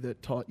degree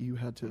that taught you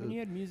how to you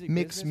had music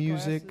mix business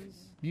music.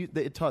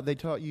 classes? They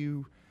taught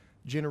you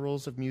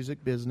generals of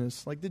music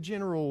business, like the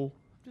general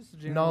Just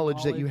general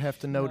knowledge that you have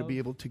to know to knowledge. be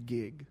able to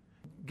gig.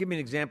 Give me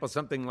an example,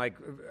 something like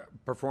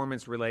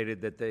performance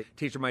related that the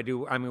teacher might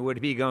do. I mean, would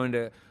he be going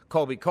to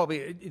Colby,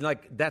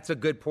 like, that's a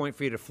good point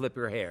for you to flip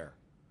your hair.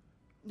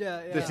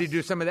 Yeah. Does he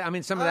do some of that? I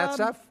mean, some of that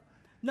stuff?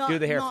 Do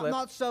the hair flip?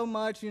 Not so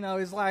much, you know.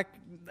 It's like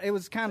it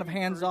was kind of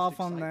hands off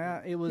on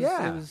that. It was,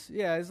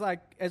 it's like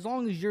as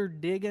long as you're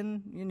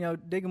digging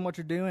what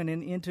you're doing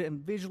and into it and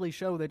visually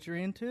show that you're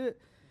into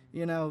it,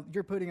 you know,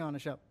 you're putting on a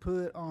show.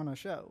 Put on a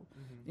show.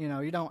 You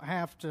know, you don't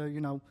have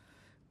to,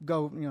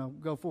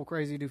 go full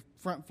crazy, do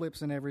front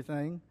flips and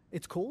everything.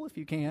 It's cool if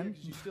you can.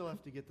 You still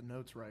have to get the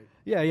notes right.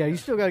 Yeah, you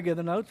still got to get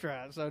the notes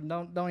right. So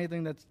don't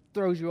anything that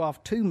throws you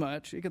off too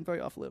much. It can throw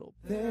you off a little.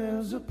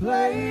 There's a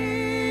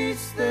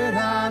place that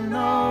I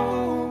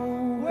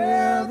know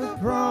where the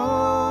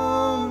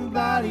prone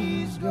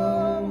bodies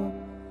go,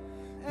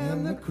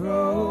 and the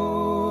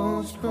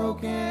crows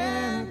croak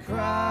and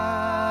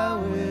cry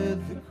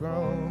with the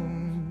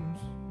crones.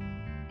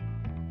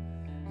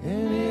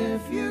 And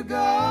if you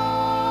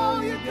go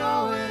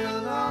it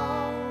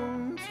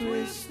alone.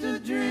 Twist a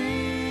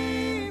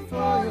dream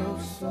for your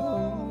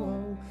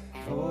soul,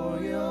 for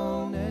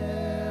you'll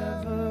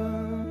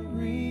never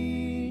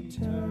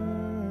return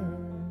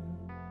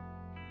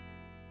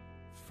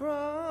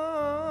from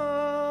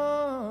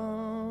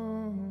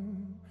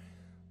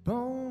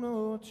Bone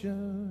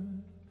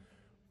Orchard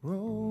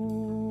Road.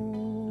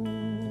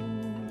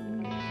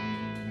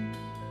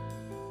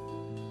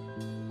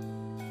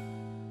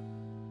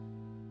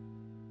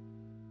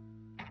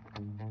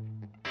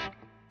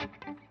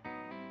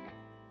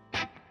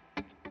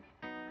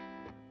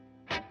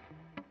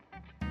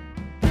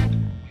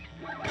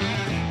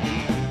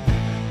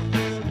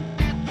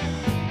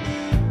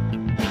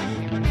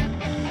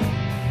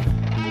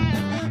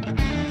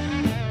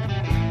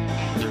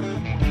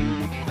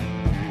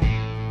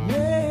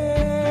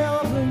 Way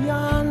over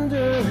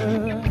yonder,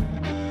 the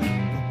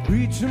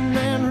preacher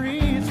man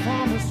reads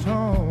from his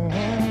home.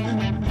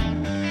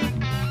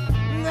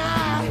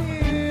 I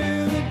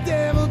hear the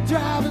devil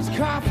drive his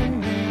coffin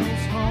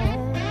nails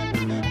home.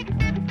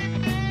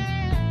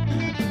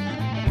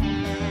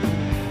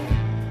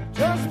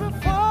 Just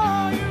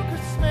before you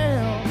could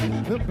smell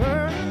the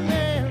burning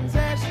man's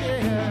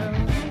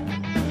ashes,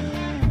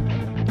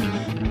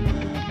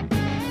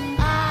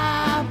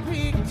 I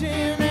peeked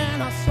in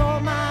and I saw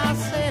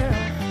myself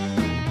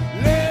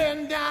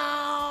laying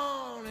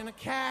down in a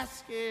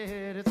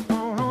casket. It's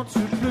Bone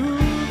Orchard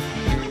Blues.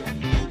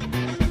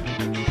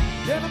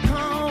 Never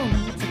come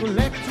to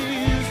collect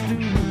his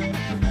dues.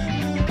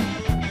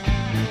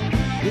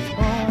 It's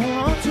Bone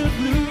Orchard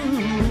Blues.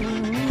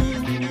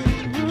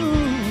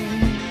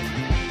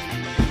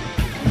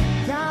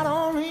 Got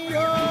only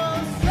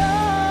your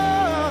soul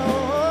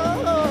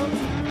to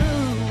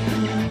lose.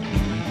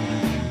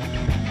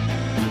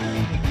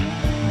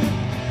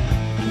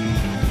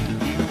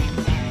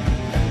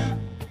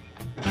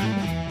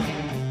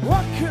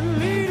 What can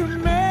lead a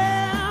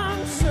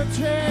man such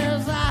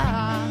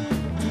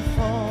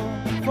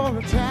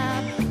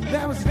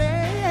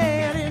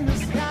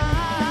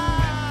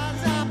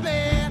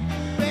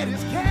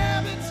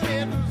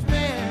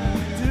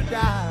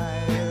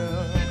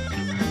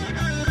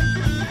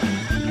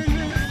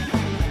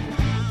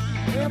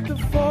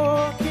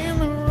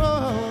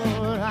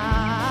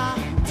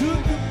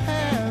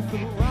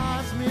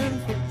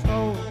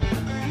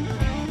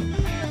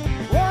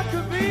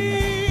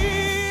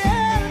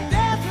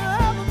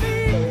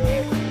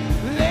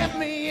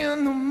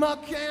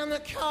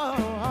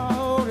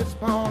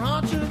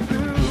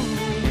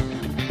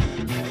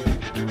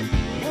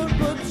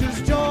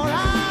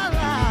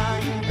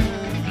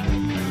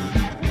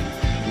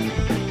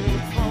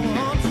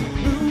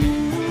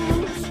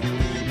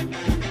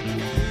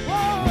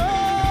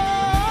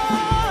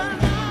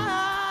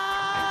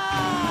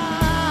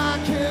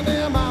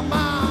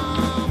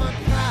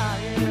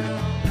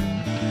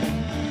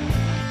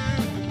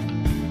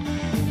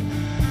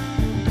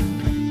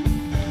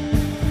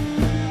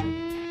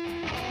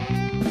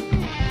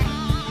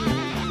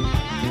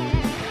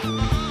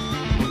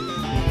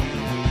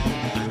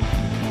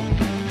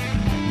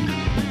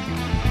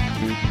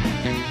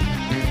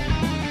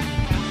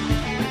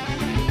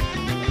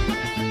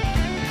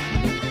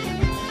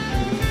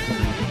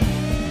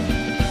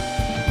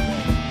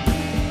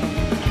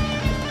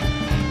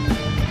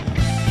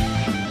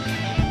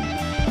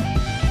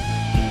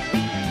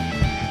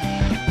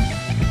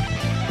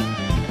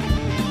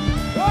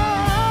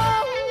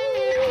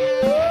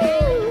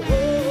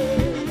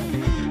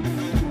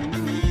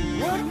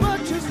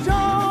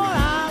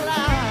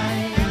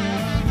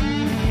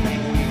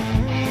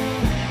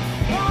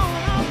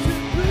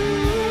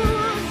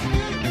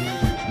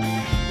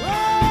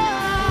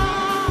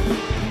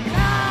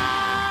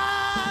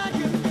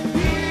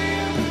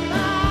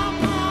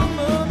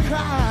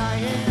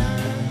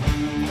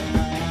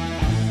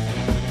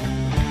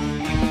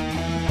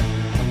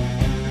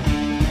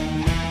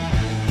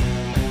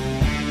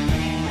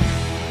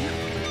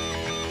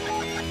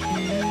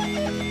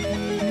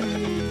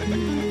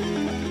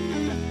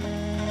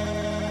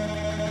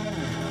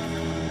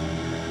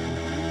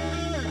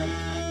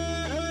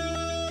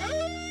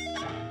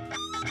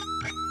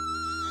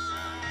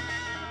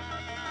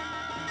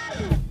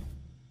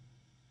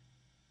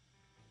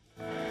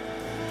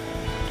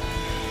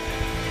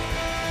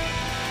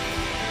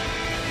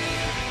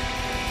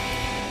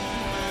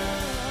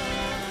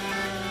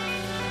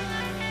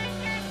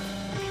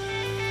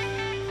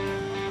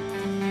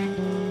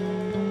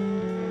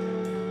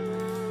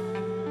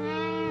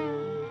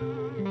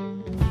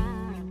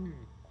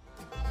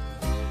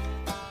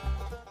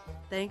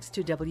thanks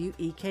to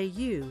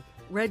WEKU,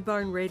 Red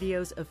Barn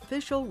Radio's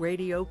official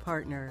radio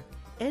partner,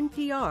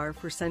 NPR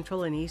for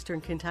Central and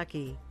Eastern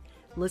Kentucky.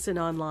 Listen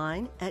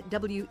online at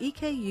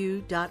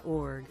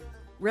weku.org.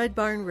 Red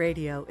Barn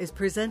Radio is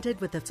presented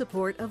with the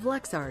support of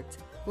LexArts,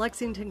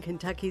 Lexington,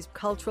 Kentucky's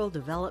cultural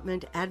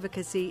development,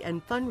 advocacy,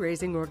 and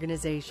fundraising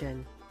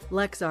organization.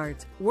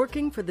 LexArts,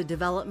 working for the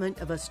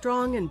development of a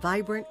strong and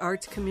vibrant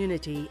arts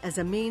community as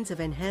a means of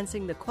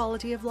enhancing the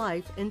quality of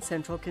life in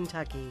Central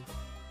Kentucky.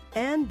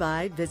 And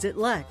by Visit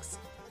Lex,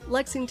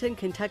 Lexington,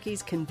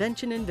 Kentucky's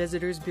Convention and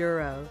Visitors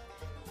Bureau.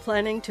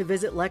 Planning to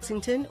visit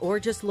Lexington or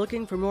just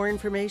looking for more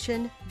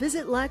information?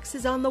 Visit Lex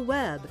is on the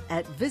web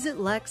at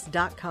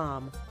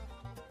visitlex.com.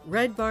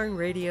 Red Barn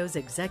Radio's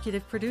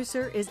executive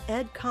producer is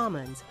Ed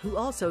Commons, who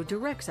also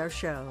directs our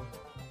show.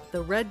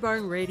 The Red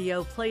Barn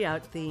Radio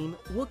playout theme,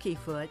 Wookie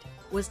Foot,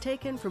 was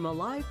taken from a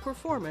live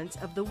performance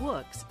of the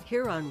Wooks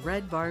here on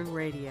Red Barn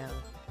Radio.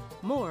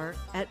 More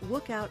at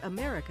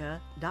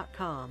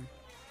wookoutamerica.com.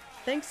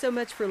 Thanks so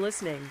much for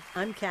listening.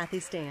 I'm Kathy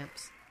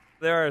Stamps.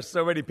 There are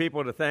so many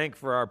people to thank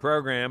for our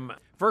program.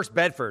 First,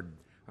 Bedford,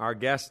 our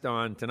guest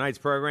on tonight's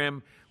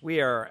program. We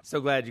are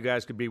so glad you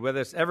guys could be with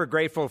us. Ever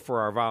grateful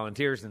for our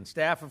volunteers and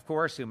staff, of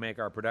course, who make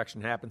our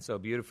production happen so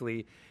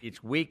beautifully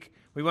each week.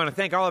 We want to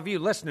thank all of you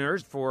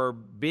listeners for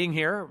being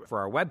here for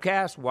our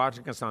webcast,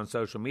 watching us on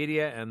social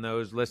media, and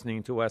those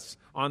listening to us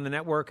on the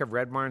network of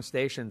Red Barn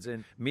stations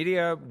and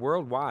media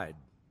worldwide.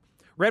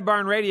 Red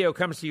Barn Radio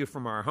comes to you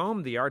from our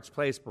home, the Arts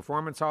Place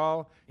Performance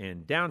Hall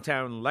in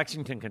downtown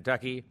Lexington,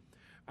 Kentucky.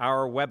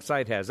 Our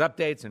website has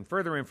updates and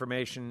further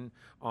information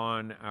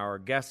on our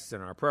guests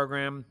and our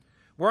program.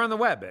 We're on the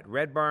web at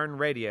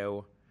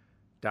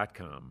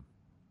redbarnradio.com.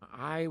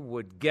 I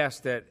would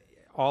guess that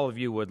all of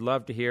you would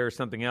love to hear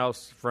something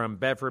else from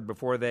Bedford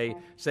before they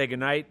say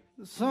goodnight.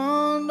 The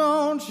sun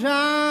don't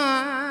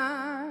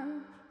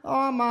shine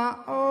on my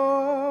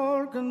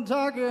old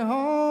Kentucky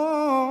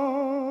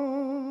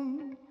home.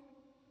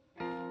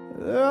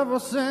 Ever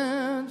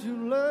since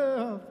you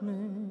left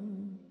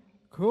me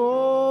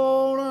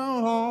cold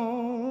and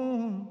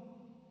alone,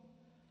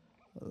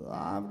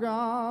 I've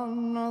got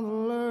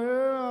nothing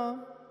left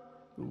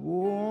but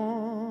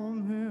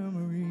warm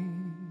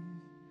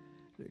memories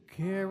that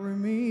carry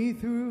me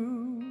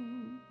through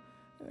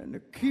and to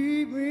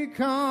keep me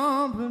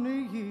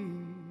company.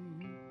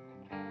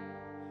 You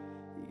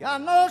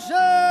got no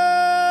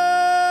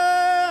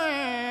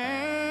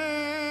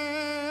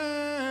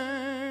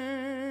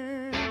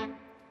shame,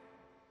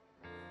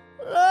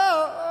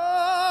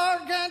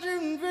 Lord, can't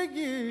you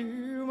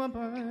forgive my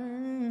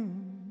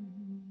pain?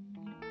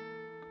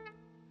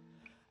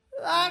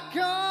 I'd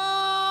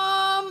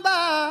come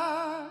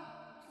back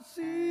to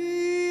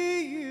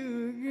see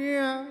you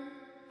again.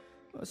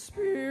 My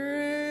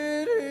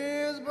spirit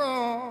is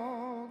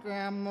broke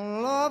and my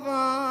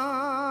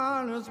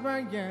love is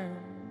breaking.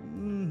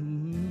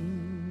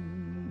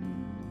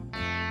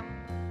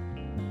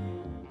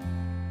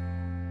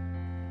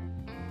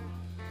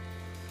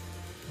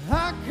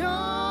 I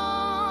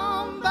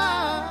come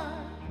back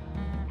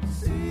to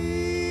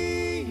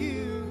see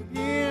you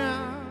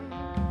again.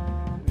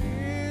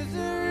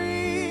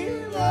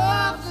 Misery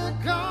loves a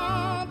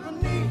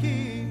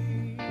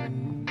company.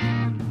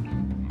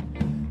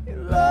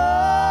 Your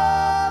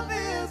love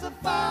is a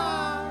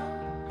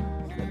fire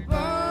that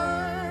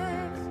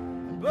burns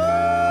and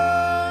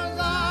burns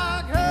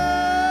like hell.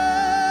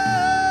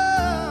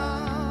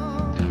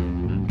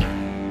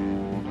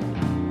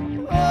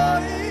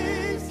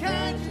 Boys,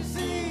 can't you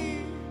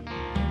see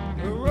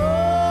the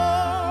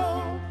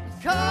road is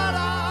cut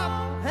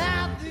off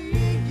at the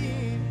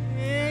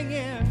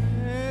end?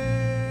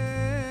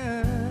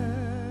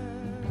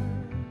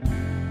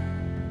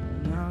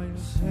 Now you're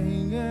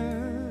singing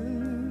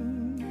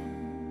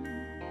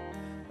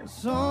a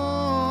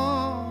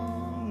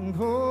song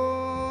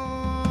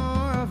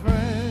for a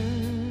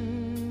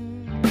friend.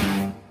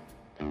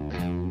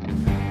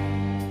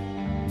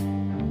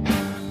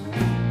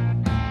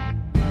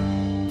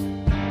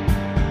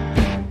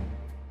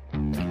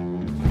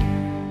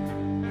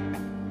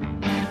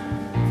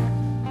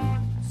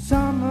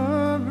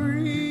 Summer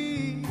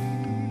breeze,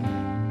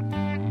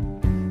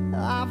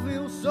 I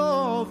feel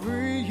so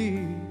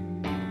free.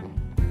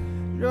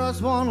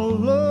 Just wanna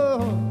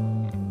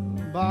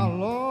love by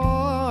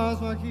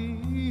lost my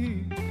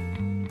key.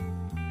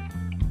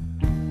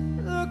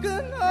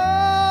 Looking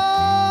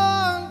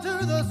on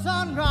to the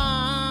sunrise.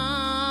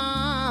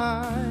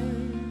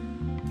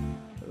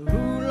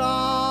 Who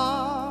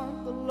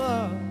lost the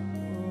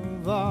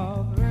love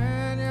of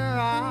in your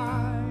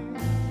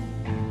eyes?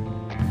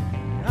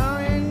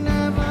 I ain't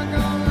never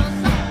gonna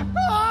say,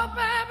 oh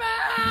baby,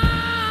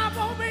 I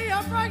won't be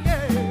afraid.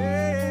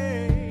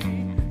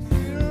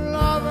 See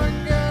love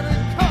and get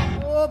it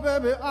come, oh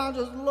baby, I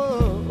just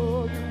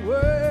love you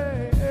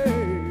way.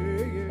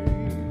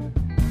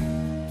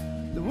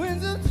 The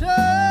winds of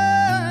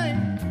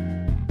change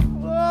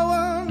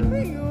blowing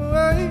me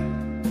away.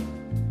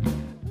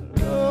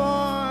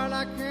 Lord,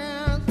 I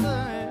can't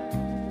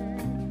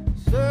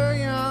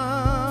say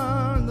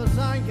you're the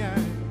same.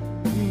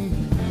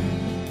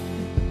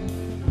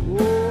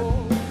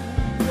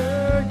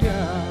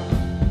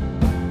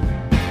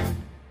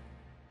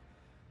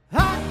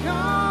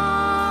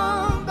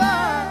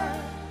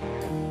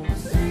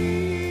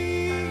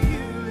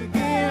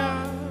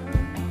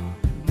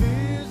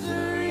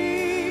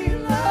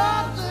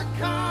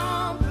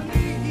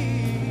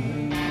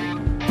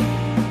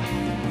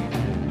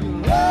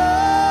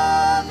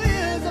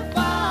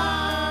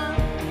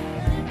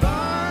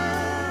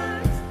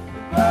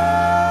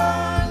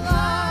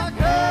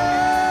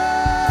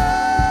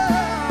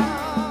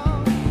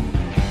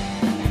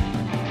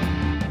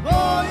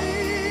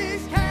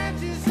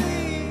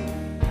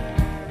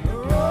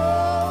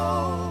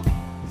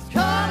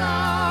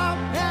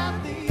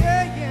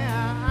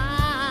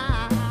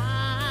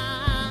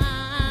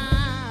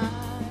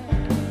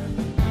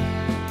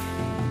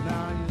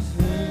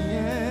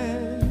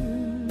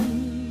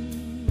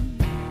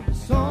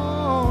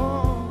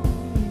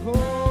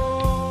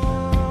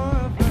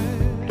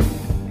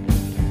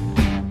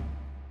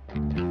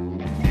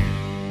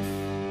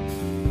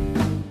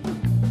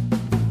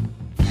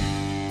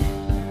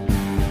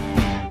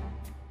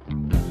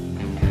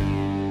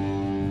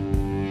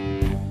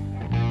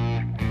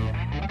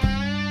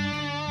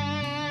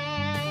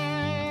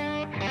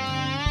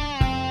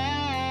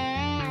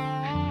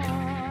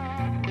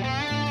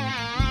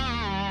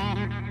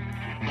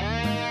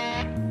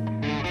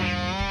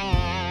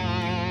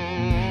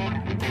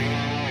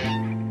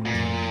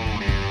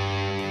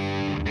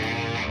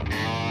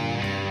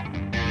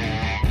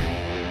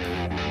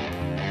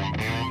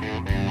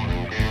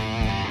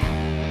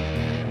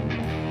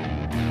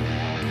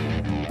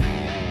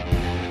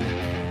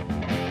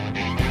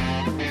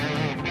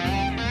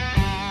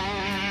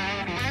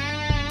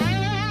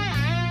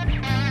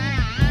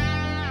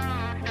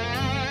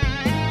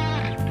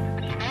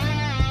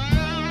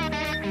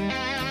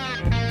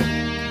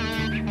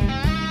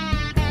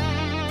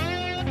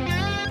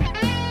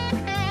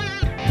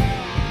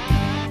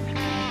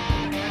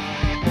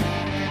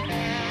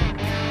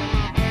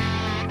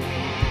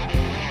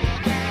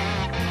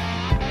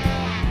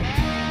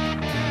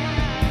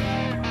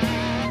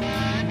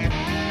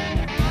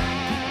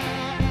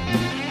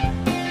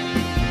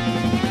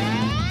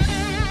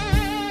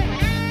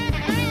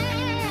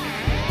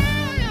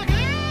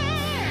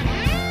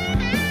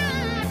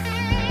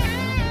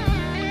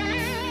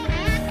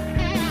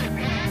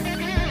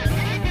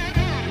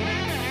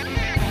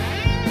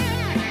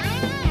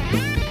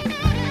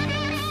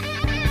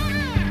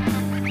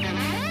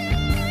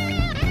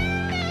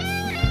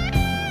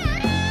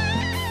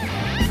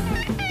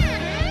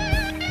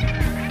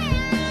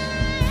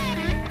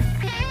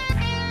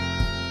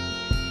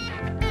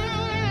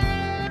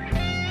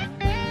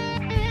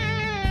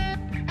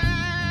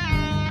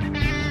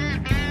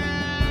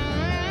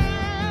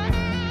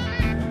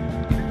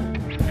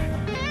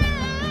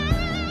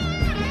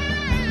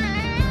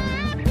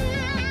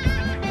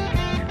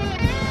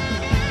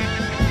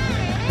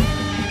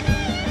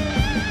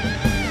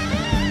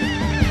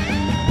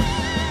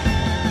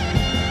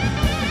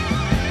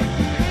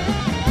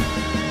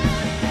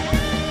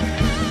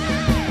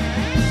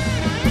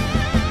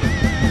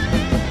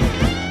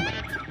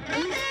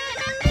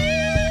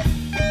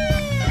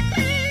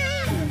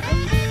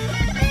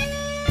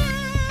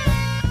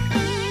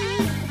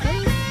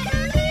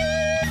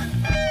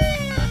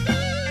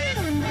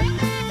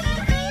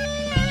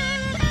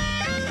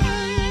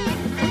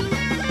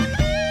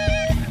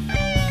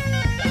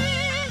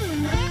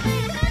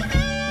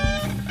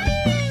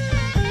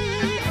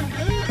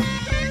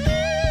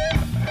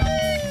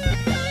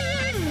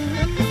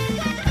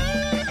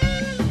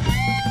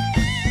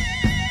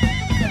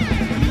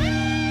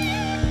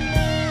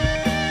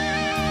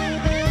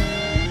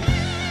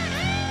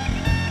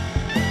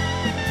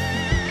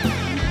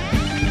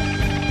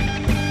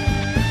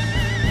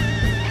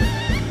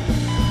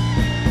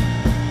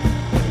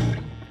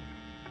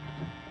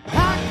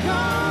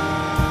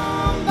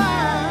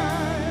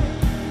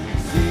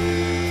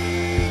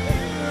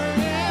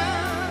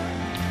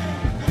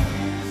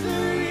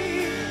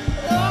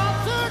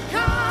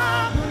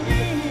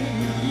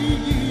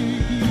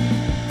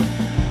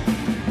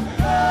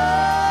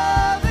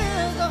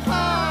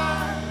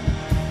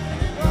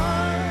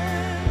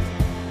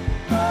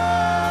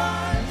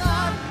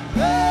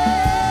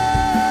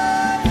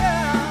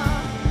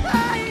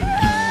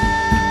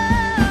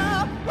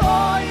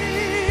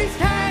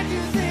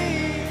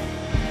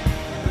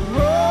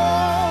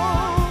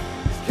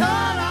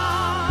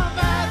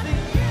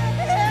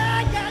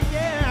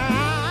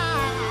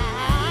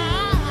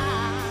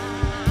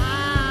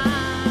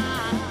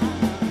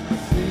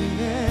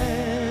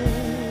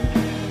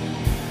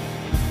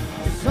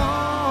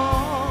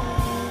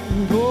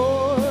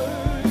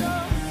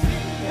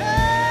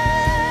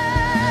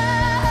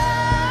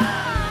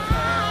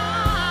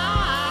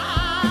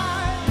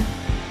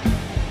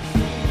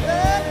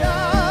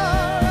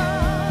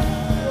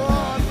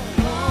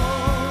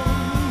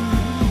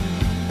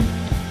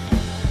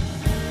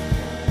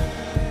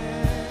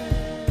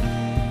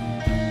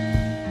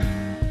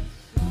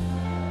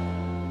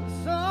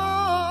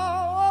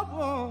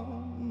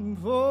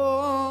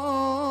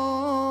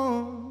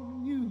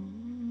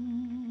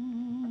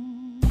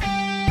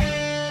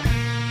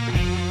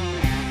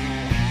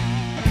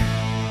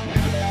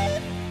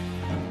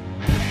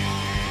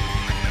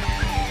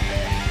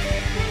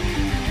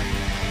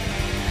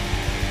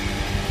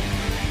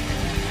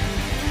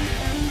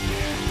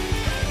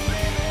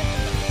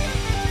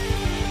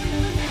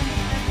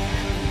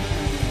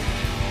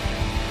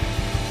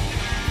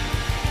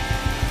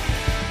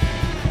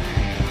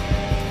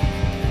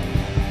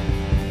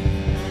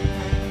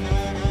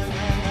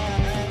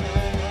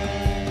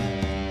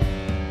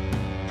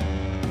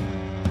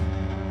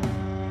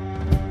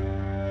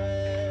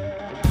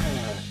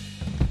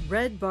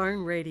 Red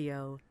Barn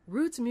Radio,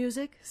 roots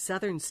music,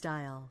 Southern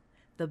style.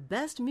 The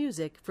best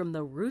music from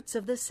the roots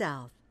of the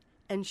South,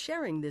 and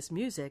sharing this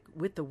music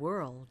with the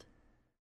world.